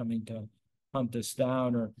patriots is coming to hunt us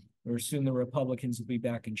down, or soon the Republicans will be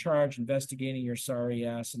back in charge, investigating your sorry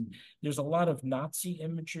ass. And there's a lot of Nazi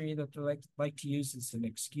imagery that they like to use as an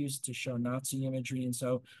excuse to show Nazi imagery. And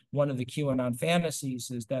so one of the QAnon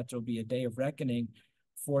fantasies is that there'll be a day of reckoning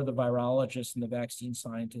for the virologists and the vaccine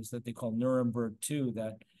scientists that they call Nuremberg 2,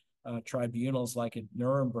 that tribunals like at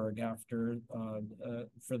Nuremberg after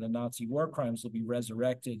for the Nazi war crimes will be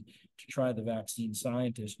resurrected to try the vaccine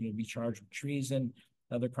scientists. You'll be charged with treason,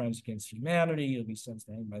 other crimes against humanity. You'll be sentenced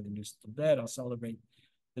to hang by the noose till dead. I'll celebrate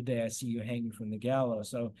the day I see you hanging from the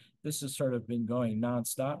gallows. So this has sort of been going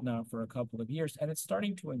nonstop now for a couple of years, and it's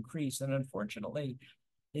starting to increase. And unfortunately,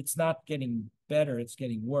 it's not getting better, it's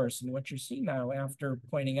getting worse. And what you're seeing now, after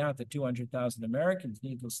pointing out that 200,000 Americans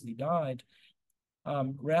needlessly died,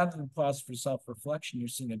 rather than pause for self-reflection, you're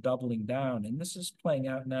seeing a doubling down. And this is playing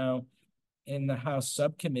out now in the House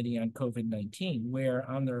Subcommittee on COVID-19, where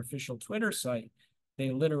on their official Twitter site, they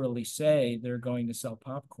literally say they're going to sell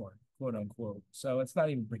popcorn. Of quote unquote. So it's not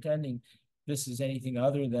even pretending this is anything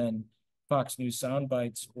other than Fox News sound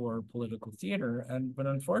bites or political theater. But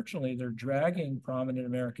unfortunately, they're dragging prominent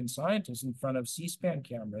American scientists in front of C-SPAN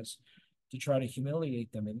cameras to try to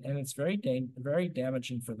humiliate them. And it's very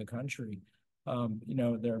damaging for the country.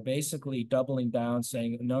 They're basically doubling down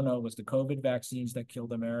saying, no, it was the COVID vaccines that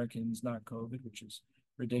killed Americans, not COVID, which is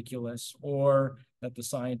ridiculous, or that the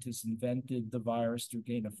scientists invented the virus through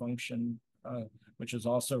gain of function, which is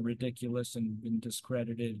also ridiculous and been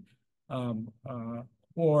discredited,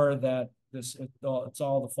 or that it's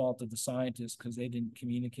all the fault of the scientists because they didn't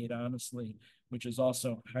communicate honestly, which is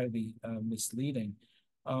also highly misleading.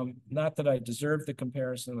 Not that I deserve the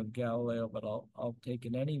comparison with Galileo, but I'll take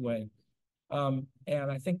it anyway. And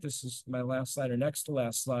I think this is my last slide or next to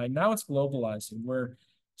last slide. Now it's globalizing. We're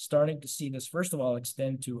starting to see this, first of all,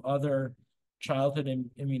 extend to other childhood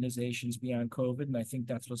immunizations beyond COVID. And I think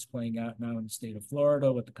that's what's playing out now in the state of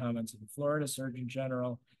Florida with the comments of the Florida Surgeon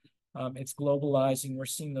General. It's globalizing. We're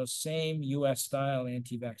seeing those same US style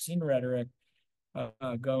anti-vaccine rhetoric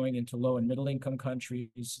going into low and middle income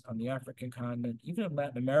countries on the African continent, even in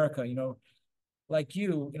Latin America, like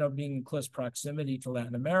being in close proximity to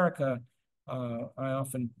Latin America, I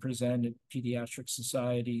often present at pediatric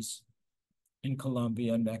societies in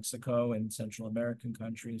Colombia and Mexico and Central American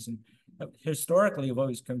countries. And historically, I've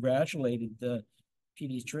always congratulated the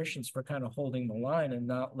pediatricians for kind of holding the line and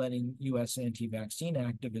not letting US anti-vaccine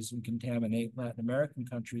activism contaminate Latin American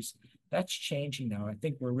countries. That's changing now. I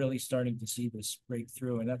think we're really starting to see this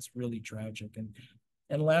breakthrough, and that's really tragic.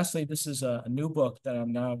 And lastly, this is a new book that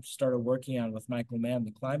I'm now started working on with Michael Mann,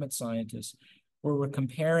 the climate scientist, where we're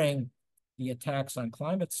comparing the attacks on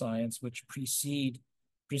climate science, which preceded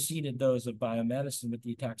those of biomedicine, with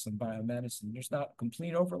the attacks on biomedicine. There's not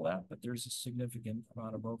complete overlap, but there's a significant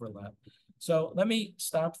amount of overlap. So let me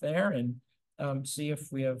stop there and see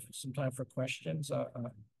if we have some time for questions.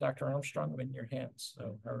 Dr. Armstrong, I'm in your hands,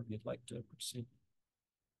 so however you'd like to proceed.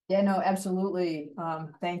 Yeah, no, absolutely.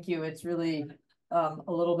 Thank you. It's really a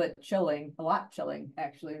little bit chilling, a lot chilling,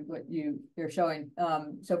 actually, what you're showing.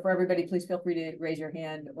 So for everybody, please feel free to raise your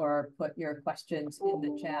hand or put your questions in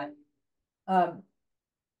the chat.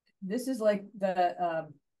 This is like the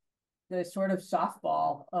sort of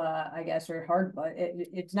softball, I guess, or hard, but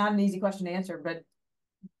it's not an easy question to answer, but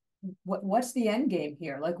what's the end game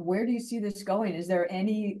here? Like, where do you see this going? Is there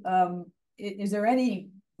any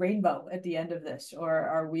rainbow at the end of this, or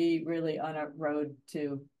are we really on a road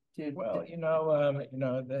to well,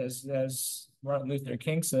 as Martin Luther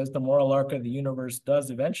King says, the moral arc of the universe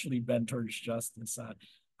does eventually bend towards justice.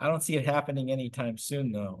 I don't see it happening anytime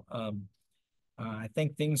soon, though. I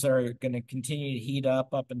think things are going to continue to heat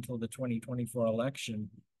up until the 2024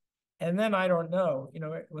 election. And then I don't know.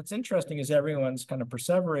 What's interesting is everyone's kind of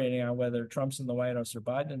perseverating on whether Trump's in the White House or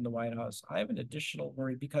Biden in the White House. I have an additional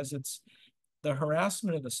worry because it's the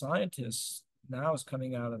harassment of the scientists now is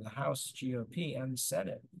coming out of the House GOP and the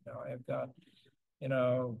Senate. I've got,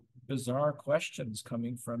 bizarre questions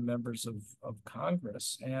coming from members of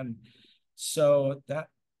Congress. And so that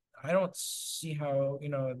I don't see how,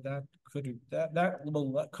 that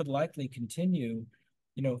could likely continue,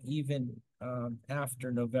 even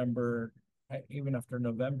after November,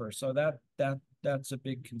 So that's a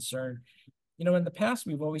big concern. In the past,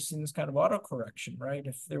 we've always seen this kind of autocorrection, right?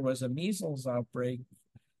 If there was a measles outbreak,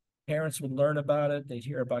 parents would learn about it. They'd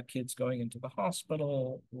hear about kids going into the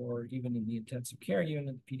hospital or even in the intensive care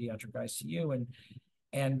unit, the pediatric ICU,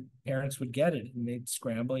 and parents would get it and they'd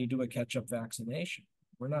scramble. You do a catch-up vaccination.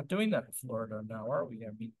 We're not doing that in Florida now, are we?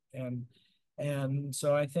 And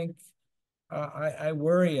so I think I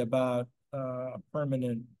worry about a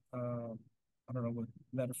permanent, I don't know what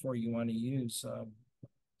metaphor you want to use,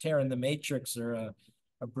 tear in the matrix or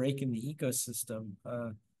a break in the ecosystem.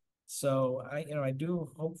 So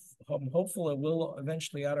I'm hopeful it will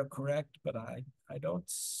eventually autocorrect, but I don't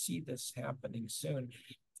see this happening soon.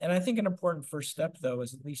 And I think an important first step, though,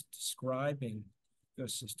 is at least describing the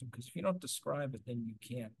ecosystem, because if you don't describe it, then you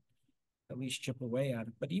can't at least chip away at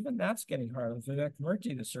it. But even that's getting harder. Vivek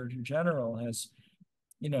Murthy, the Surgeon General, has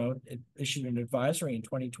issued an advisory in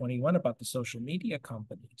 2021 about the social media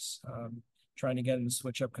companies, trying to get them to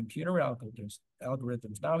switch up computer algorithms.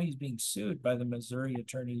 Now he's being sued by the Missouri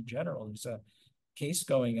Attorney General. There's a case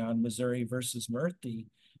going on, Missouri versus Murthy,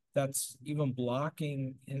 that's even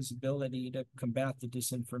blocking his ability to combat the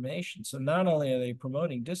disinformation. So not only are they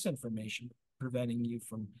promoting disinformation, preventing you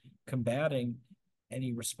from combating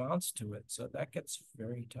any response to it. So that gets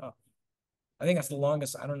very tough. I think that's the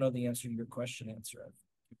longest, I don't know the answer to your question answer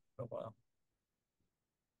for a while.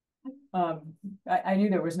 I knew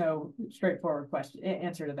there was no straightforward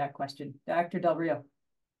answer to that question. Dr. Del Rio.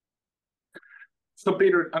 So,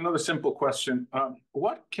 Peter, another simple question.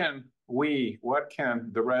 What can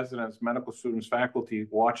the residents, medical students, faculty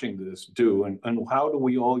watching this do, and how do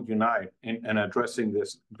we all unite in addressing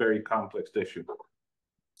this very complex issue?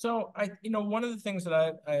 So one of the things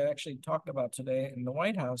that I actually talked about today in the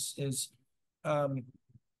White House is um,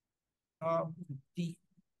 the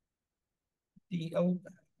the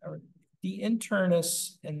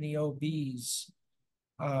internists and the OBs,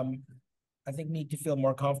 I think, need to feel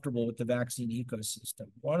more comfortable with the vaccine ecosystem.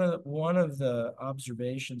 One of the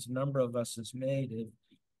observations a number of us has made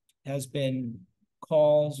has been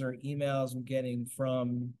calls or emails I'm getting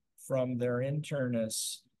from their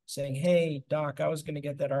internists saying, "Hey, doc, I was going to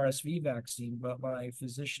get that RSV vaccine, but my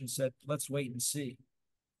physician said, let's wait and see."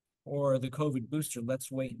 Or the COVID booster,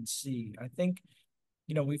 let's wait and see. I think,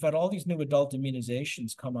 we've had all these new adult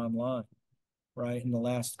immunizations come online, right, in the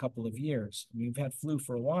last couple of years. I mean, we've had flu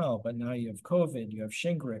for a while, but now you have COVID, you have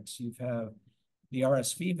Shingrix, you have the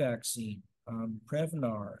RSV vaccine,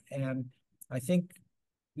 Prevnar. And I think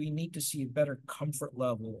we need to see a better comfort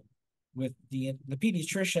level with the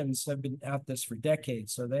pediatricians have been at this for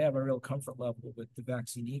decades, so they have a real comfort level with the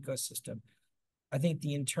vaccine ecosystem. I think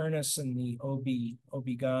the internists and the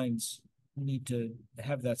OB-GYNs need to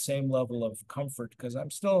have that same level of comfort, because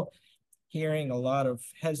I'm still hearing a lot of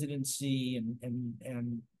hesitancy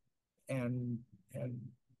and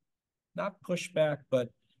not pushback, but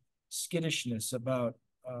skittishness about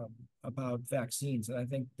vaccines. And I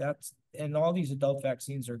think and all these adult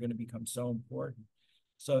vaccines are going to become so important.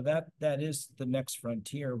 So that is the next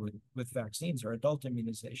frontier with vaccines, or adult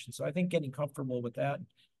immunization. So I think getting comfortable with that,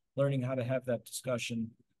 learning how to have that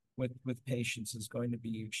discussion with patients is going to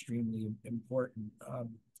be extremely important.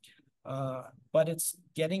 But it's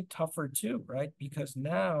getting tougher too, right? Because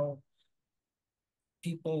now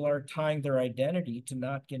people are tying their identity to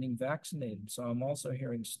not getting vaccinated. So I'm also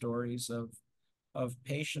hearing stories of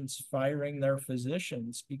patients firing their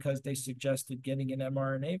physicians because they suggested getting an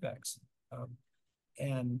mRNA vaccine.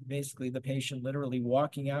 And basically the patient literally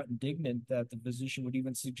walking out indignant that the physician would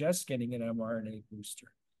even suggest getting an mRNA booster.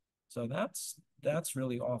 So that's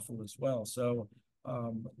really awful as well. So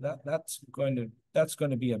that's going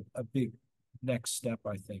to be a big next step,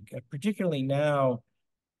 I think, particularly now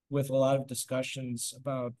with a lot of discussions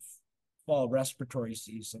about fall respiratory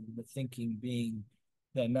season, the thinking being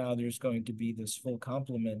that now there's going to be this full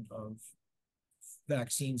complement of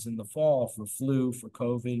vaccines in the fall for flu, for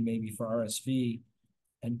COVID, maybe for RSV,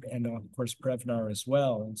 and of course Prevnar as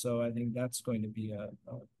well. And so I think that's going to be a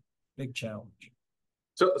big challenge.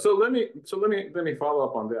 So let me follow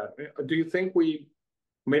up on that. Do you think we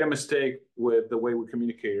made a mistake with the way we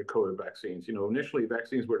communicated COVID vaccines? Initially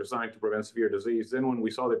vaccines were designed to prevent severe disease. Then when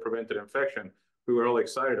we saw they prevented infection, we were all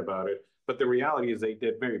excited about it. But the reality is they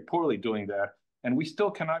did very poorly doing that. And we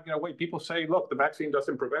still cannot get away. People say, look, the vaccine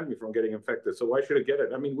doesn't prevent me from getting infected, so why should I get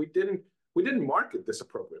it? I mean, we didn't market this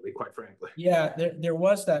appropriately, quite frankly. Yeah, there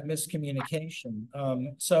was that miscommunication.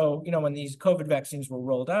 So, when these COVID vaccines were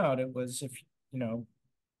rolled out, it was,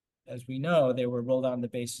 as we know, they were rolled out on the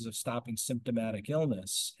basis of stopping symptomatic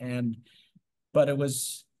illness. But it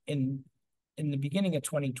was in the beginning of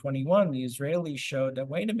 2021, the Israelis showed that,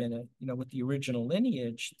 wait a minute, with the original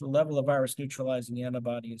lineage, the level of virus neutralizing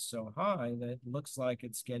antibody is so high that it looks like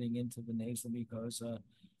it's getting into the nasal mucosa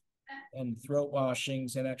and throat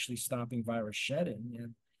washings and actually stopping virus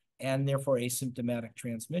shedding and therefore asymptomatic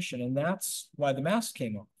transmission. And that's why the mask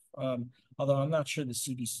came off. Although I'm not sure the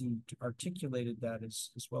CDC articulated that as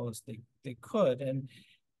well as they could.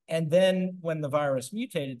 And then when the virus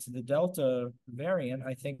mutated to the Delta variant,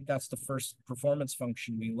 I think that's the first performance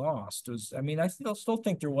function we lost. I still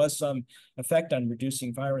think there was some effect on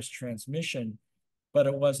reducing virus transmission, but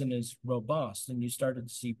it wasn't as robust. And you started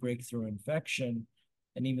to see breakthrough infection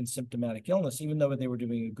and even symptomatic illness, even though they were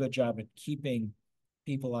doing a good job at keeping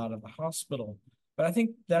people out of the hospital. But I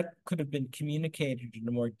think that could have been communicated in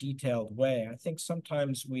a more detailed way. I think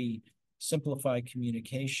sometimes we simplify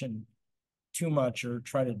communication too much or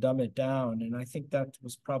try to dumb it down. And I think that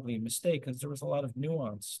was probably a mistake because there was a lot of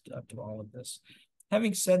nuance to all of this.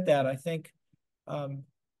 Having said that, I think one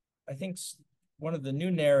of the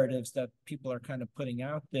new narratives that people are kind of putting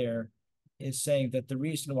out there is saying that the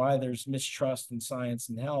reason why there's mistrust in science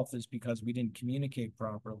and health is because we didn't communicate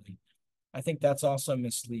properly. I think that's also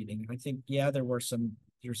misleading. I think, yeah, there's some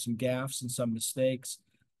gaffes and some mistakes,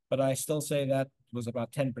 but I still say that was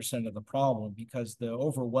about 10% of the problem, because the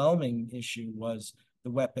overwhelming issue was the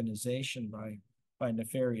weaponization by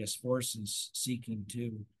nefarious forces seeking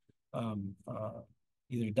to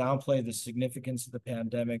either downplay the significance of the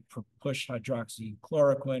pandemic, push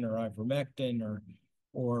hydroxychloroquine or ivermectin, or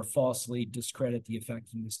or falsely discredit the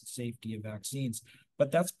effectiveness and safety of vaccines.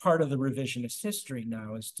 But that's part of the revisionist history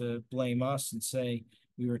now, is to blame us and say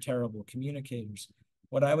we were terrible communicators.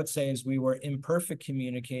 What I would say is we were imperfect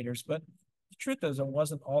communicators, but the truth is it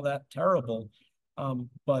wasn't all that terrible.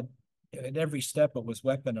 But at every step it was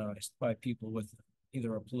weaponized by people with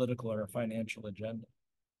either a political or a financial agenda.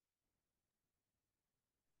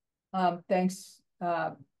 Thanks.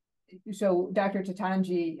 So Dr.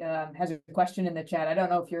 Tatanji has a question in the chat. I don't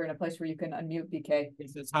know if you're in a place where you can unmute, BK. It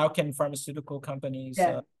says, how can pharmaceutical companies...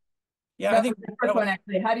 Yeah, I think the first one,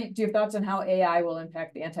 actually, do you have thoughts on how AI will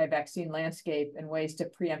impact the anti-vaccine landscape and ways to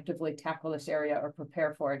preemptively tackle this area or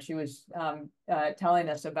prepare for it? She was telling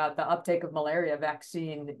us about the uptake of malaria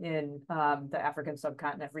vaccine in the African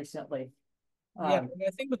subcontinent recently. Yeah,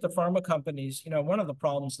 I think with the pharma companies, one of the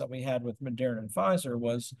problems that we had with Moderna and Pfizer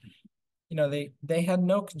was, they had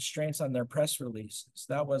no constraints on their press releases.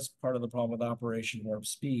 That was part of the problem with Operation Warp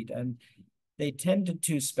Speed. And they tended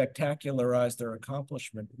to spectacularize their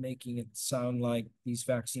accomplishment, making it sound like these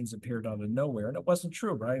vaccines appeared out of nowhere. And it wasn't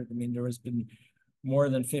true, right? I mean, there has been more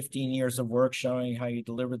than 15 years of work showing how you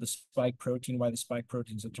deliver the spike protein, why the spike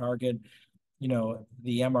protein's a target. The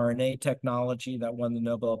mRNA technology that won the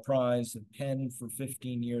Nobel Prize at Penn for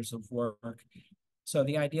 15 years of work. So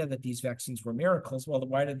the idea that these vaccines were miracles, well,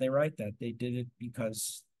 why did they write that? They did it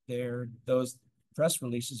because those press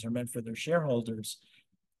releases are meant for their shareholders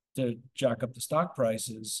to jack up the stock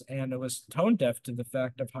prices. And it was tone deaf to the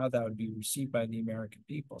fact of how that would be received by the American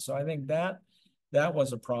people. So I think that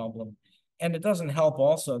was a problem. And it doesn't help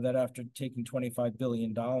also that after taking $25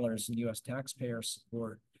 billion in US taxpayer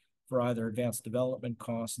support for either advanced development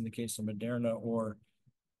costs in the case of Moderna or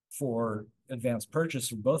for advanced purchase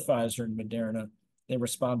from both Pfizer and Moderna, they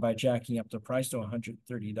respond by jacking up the price to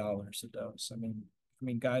 $130 a dose. I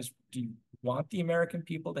mean, guys, do you want the American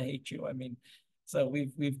people to hate you? I mean, so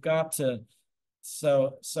we've got to,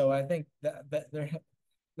 so I think that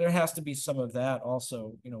there has to be some of that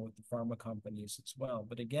also, with the pharma companies as well.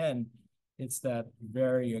 But again, it's that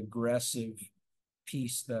very aggressive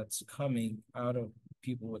piece that's coming out of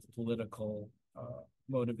people with political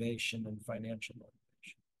motivation and financial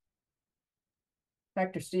motivation.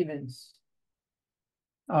 Dr. Stevens.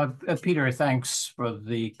 Peter, thanks for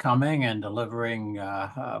the coming and delivering.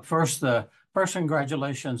 First,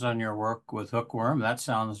 congratulations on your work with hookworm. That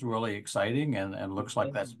sounds really exciting and looks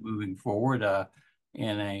like that's moving forward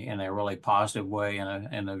in a really positive way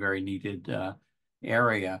in a very needed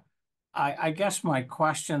area. I guess my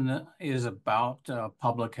question is about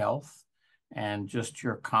public health and just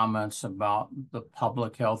your comments about the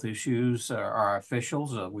public health issues. Our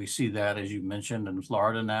officials, we see that, as you mentioned, in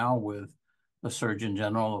Florida now with the Surgeon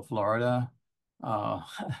General of Florida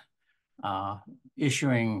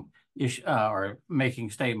issuing or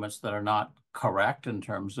making statements that are not correct in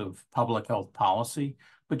terms of public health policy,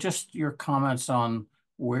 but just your comments on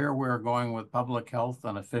where we're going with public health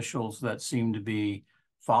and officials that seem to be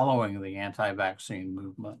following the anti-vaccine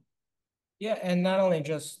movement. Yeah, and not only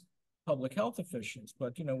just public health officials,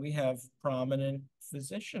 but we have prominent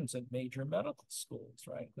physicians at major medical schools,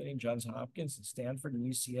 right, including Johns Hopkins and Stanford and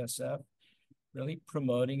UCSF, really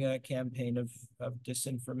promoting a campaign of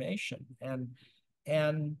disinformation.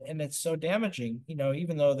 And it's so damaging,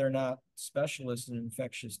 even though they're not specialists in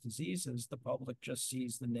infectious diseases, the public just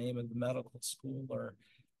sees the name of the medical school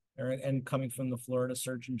and coming from the Florida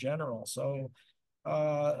Surgeon General. So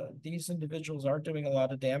these individuals are doing a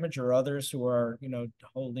lot of damage, or others who are,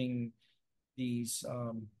 holding these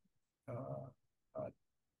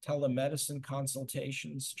telemedicine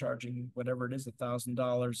consultations, charging whatever it is,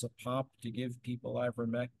 $1,000 a pop to give people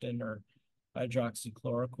ivermectin or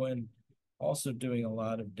hydroxychloroquine, also doing a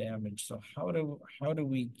lot of damage. So how do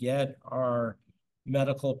we get our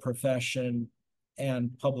medical profession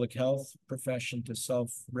and public health profession to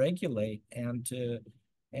self-regulate and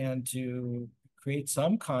to create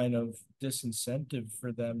some kind of disincentive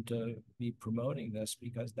for them to be promoting this,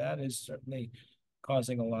 because that is certainly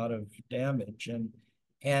causing a lot of damage.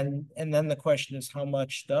 And then the question is, how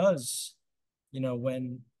much does,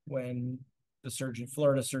 when the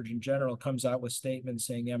Florida Surgeon General comes out with statements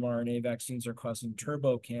saying mRNA vaccines are causing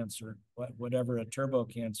turbo cancer, whatever a turbo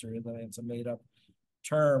cancer is, it's a made up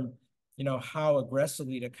term, how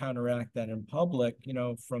aggressively to counteract that in public,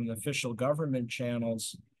 from the official government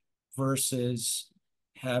channels versus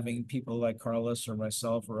having people like Carlos or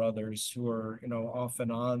myself or others who are,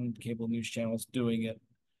 often on cable news channels doing it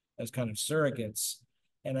as kind of surrogates.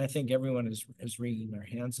 And I think everyone is wringing their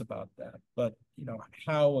hands about that. But,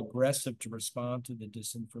 how aggressive to respond to the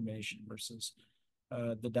disinformation versus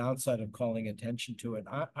the downside of calling attention to it.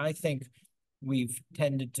 I think we've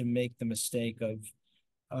tended to make the mistake of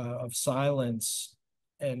of silence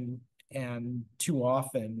and too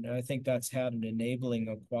often. And I think that's had an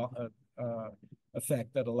enabling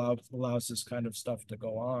effect that allows this kind of stuff to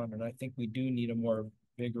go on. And I think we do need a more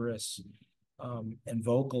vigorous and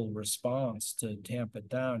vocal response to tamp it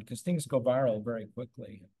down, because things go viral very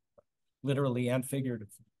quickly, literally and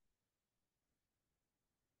figuratively.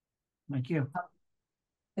 Thank you.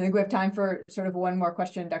 I think we have time for sort of one more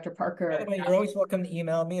question, Dr. Parker. By the way, you're always welcome to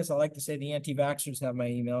email me. As I like to say, the anti-vaxxers have my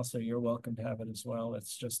email, so you're welcome to have it as well.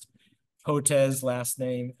 It's just Hotez, last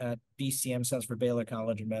name, at BCM, stands for Baylor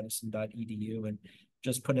College of Medicine.edu, and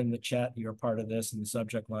just put in the chat you're part of this in the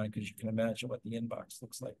subject line, because you can imagine what the inbox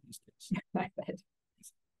looks like these days. I bet.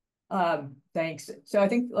 Thanks. So I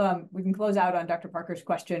think we can close out on Dr. Parker's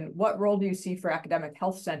question. What role do you see for academic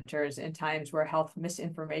health centers in times where health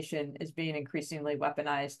misinformation is being increasingly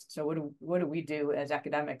weaponized? So what do we do as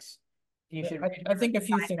academics? You should. I think a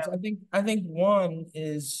few things. I think one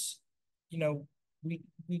is, you know, we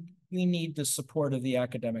need the support of the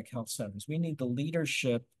academic health centers. We need the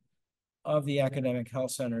leadership of the academic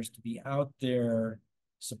health centers to be out there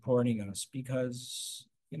supporting us, because,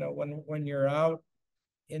 you know, when you're out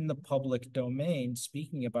in the public domain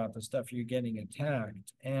speaking about the stuff, you're getting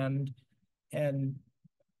attacked. And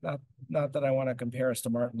not that I want to compare us to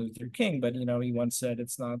Martin Luther King, but, you know, he once said,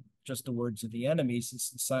 it's not just the words of the enemies,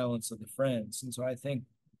 it's the silence of the friends. And so I think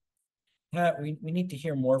that we need to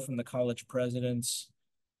hear more from the college presidents,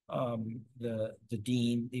 the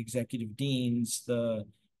dean, the executive deans, the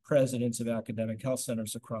presidents of academic health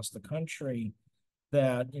centers across the country,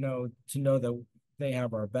 that, you know, to know that they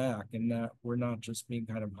have our back and that we're not just being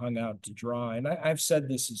kind of hung out to dry. And I've said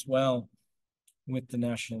this as well with the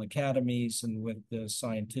national academies and with the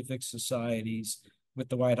scientific societies, with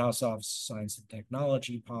the White House Office of Science and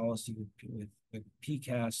Technology policy, with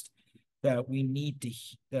PCAST, that we need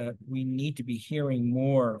to be hearing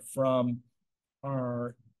more from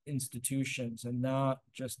our institutions and not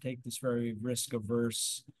just take this very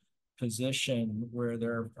risk-averse position where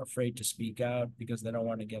they're afraid to speak out because they don't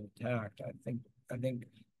want to get attacked. I think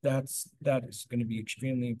that is going to be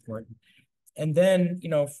extremely important. And then, you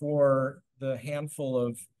know, for the handful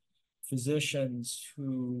of physicians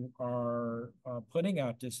who are putting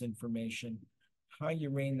out disinformation, how you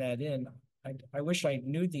rein that in, I wish I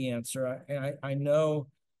knew the answer. I know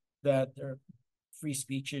that free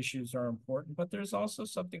speech issues are important, but there's also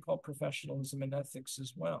something called professionalism and ethics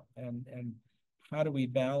as well. And how do we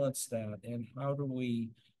balance that? And how do we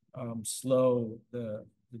slow the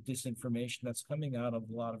disinformation that's coming out of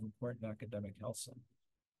a lot of important academic health centers?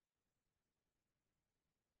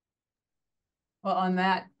 Well, on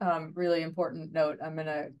that really important note, I'm going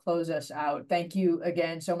to close us out. Thank you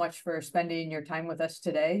again so much for spending your time with us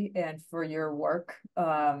today and for your work,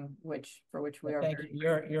 for which we are. Thank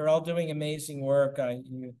you. You're all doing amazing work.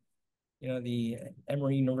 You know, the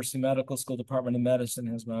Emory University Medical School Department of Medicine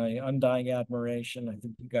has my undying admiration. I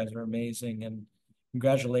think you guys are amazing, and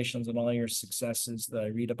congratulations on all your successes that I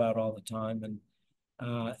read about all the time.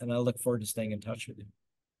 And I look forward to staying in touch with you.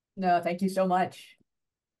 No, thank you so much.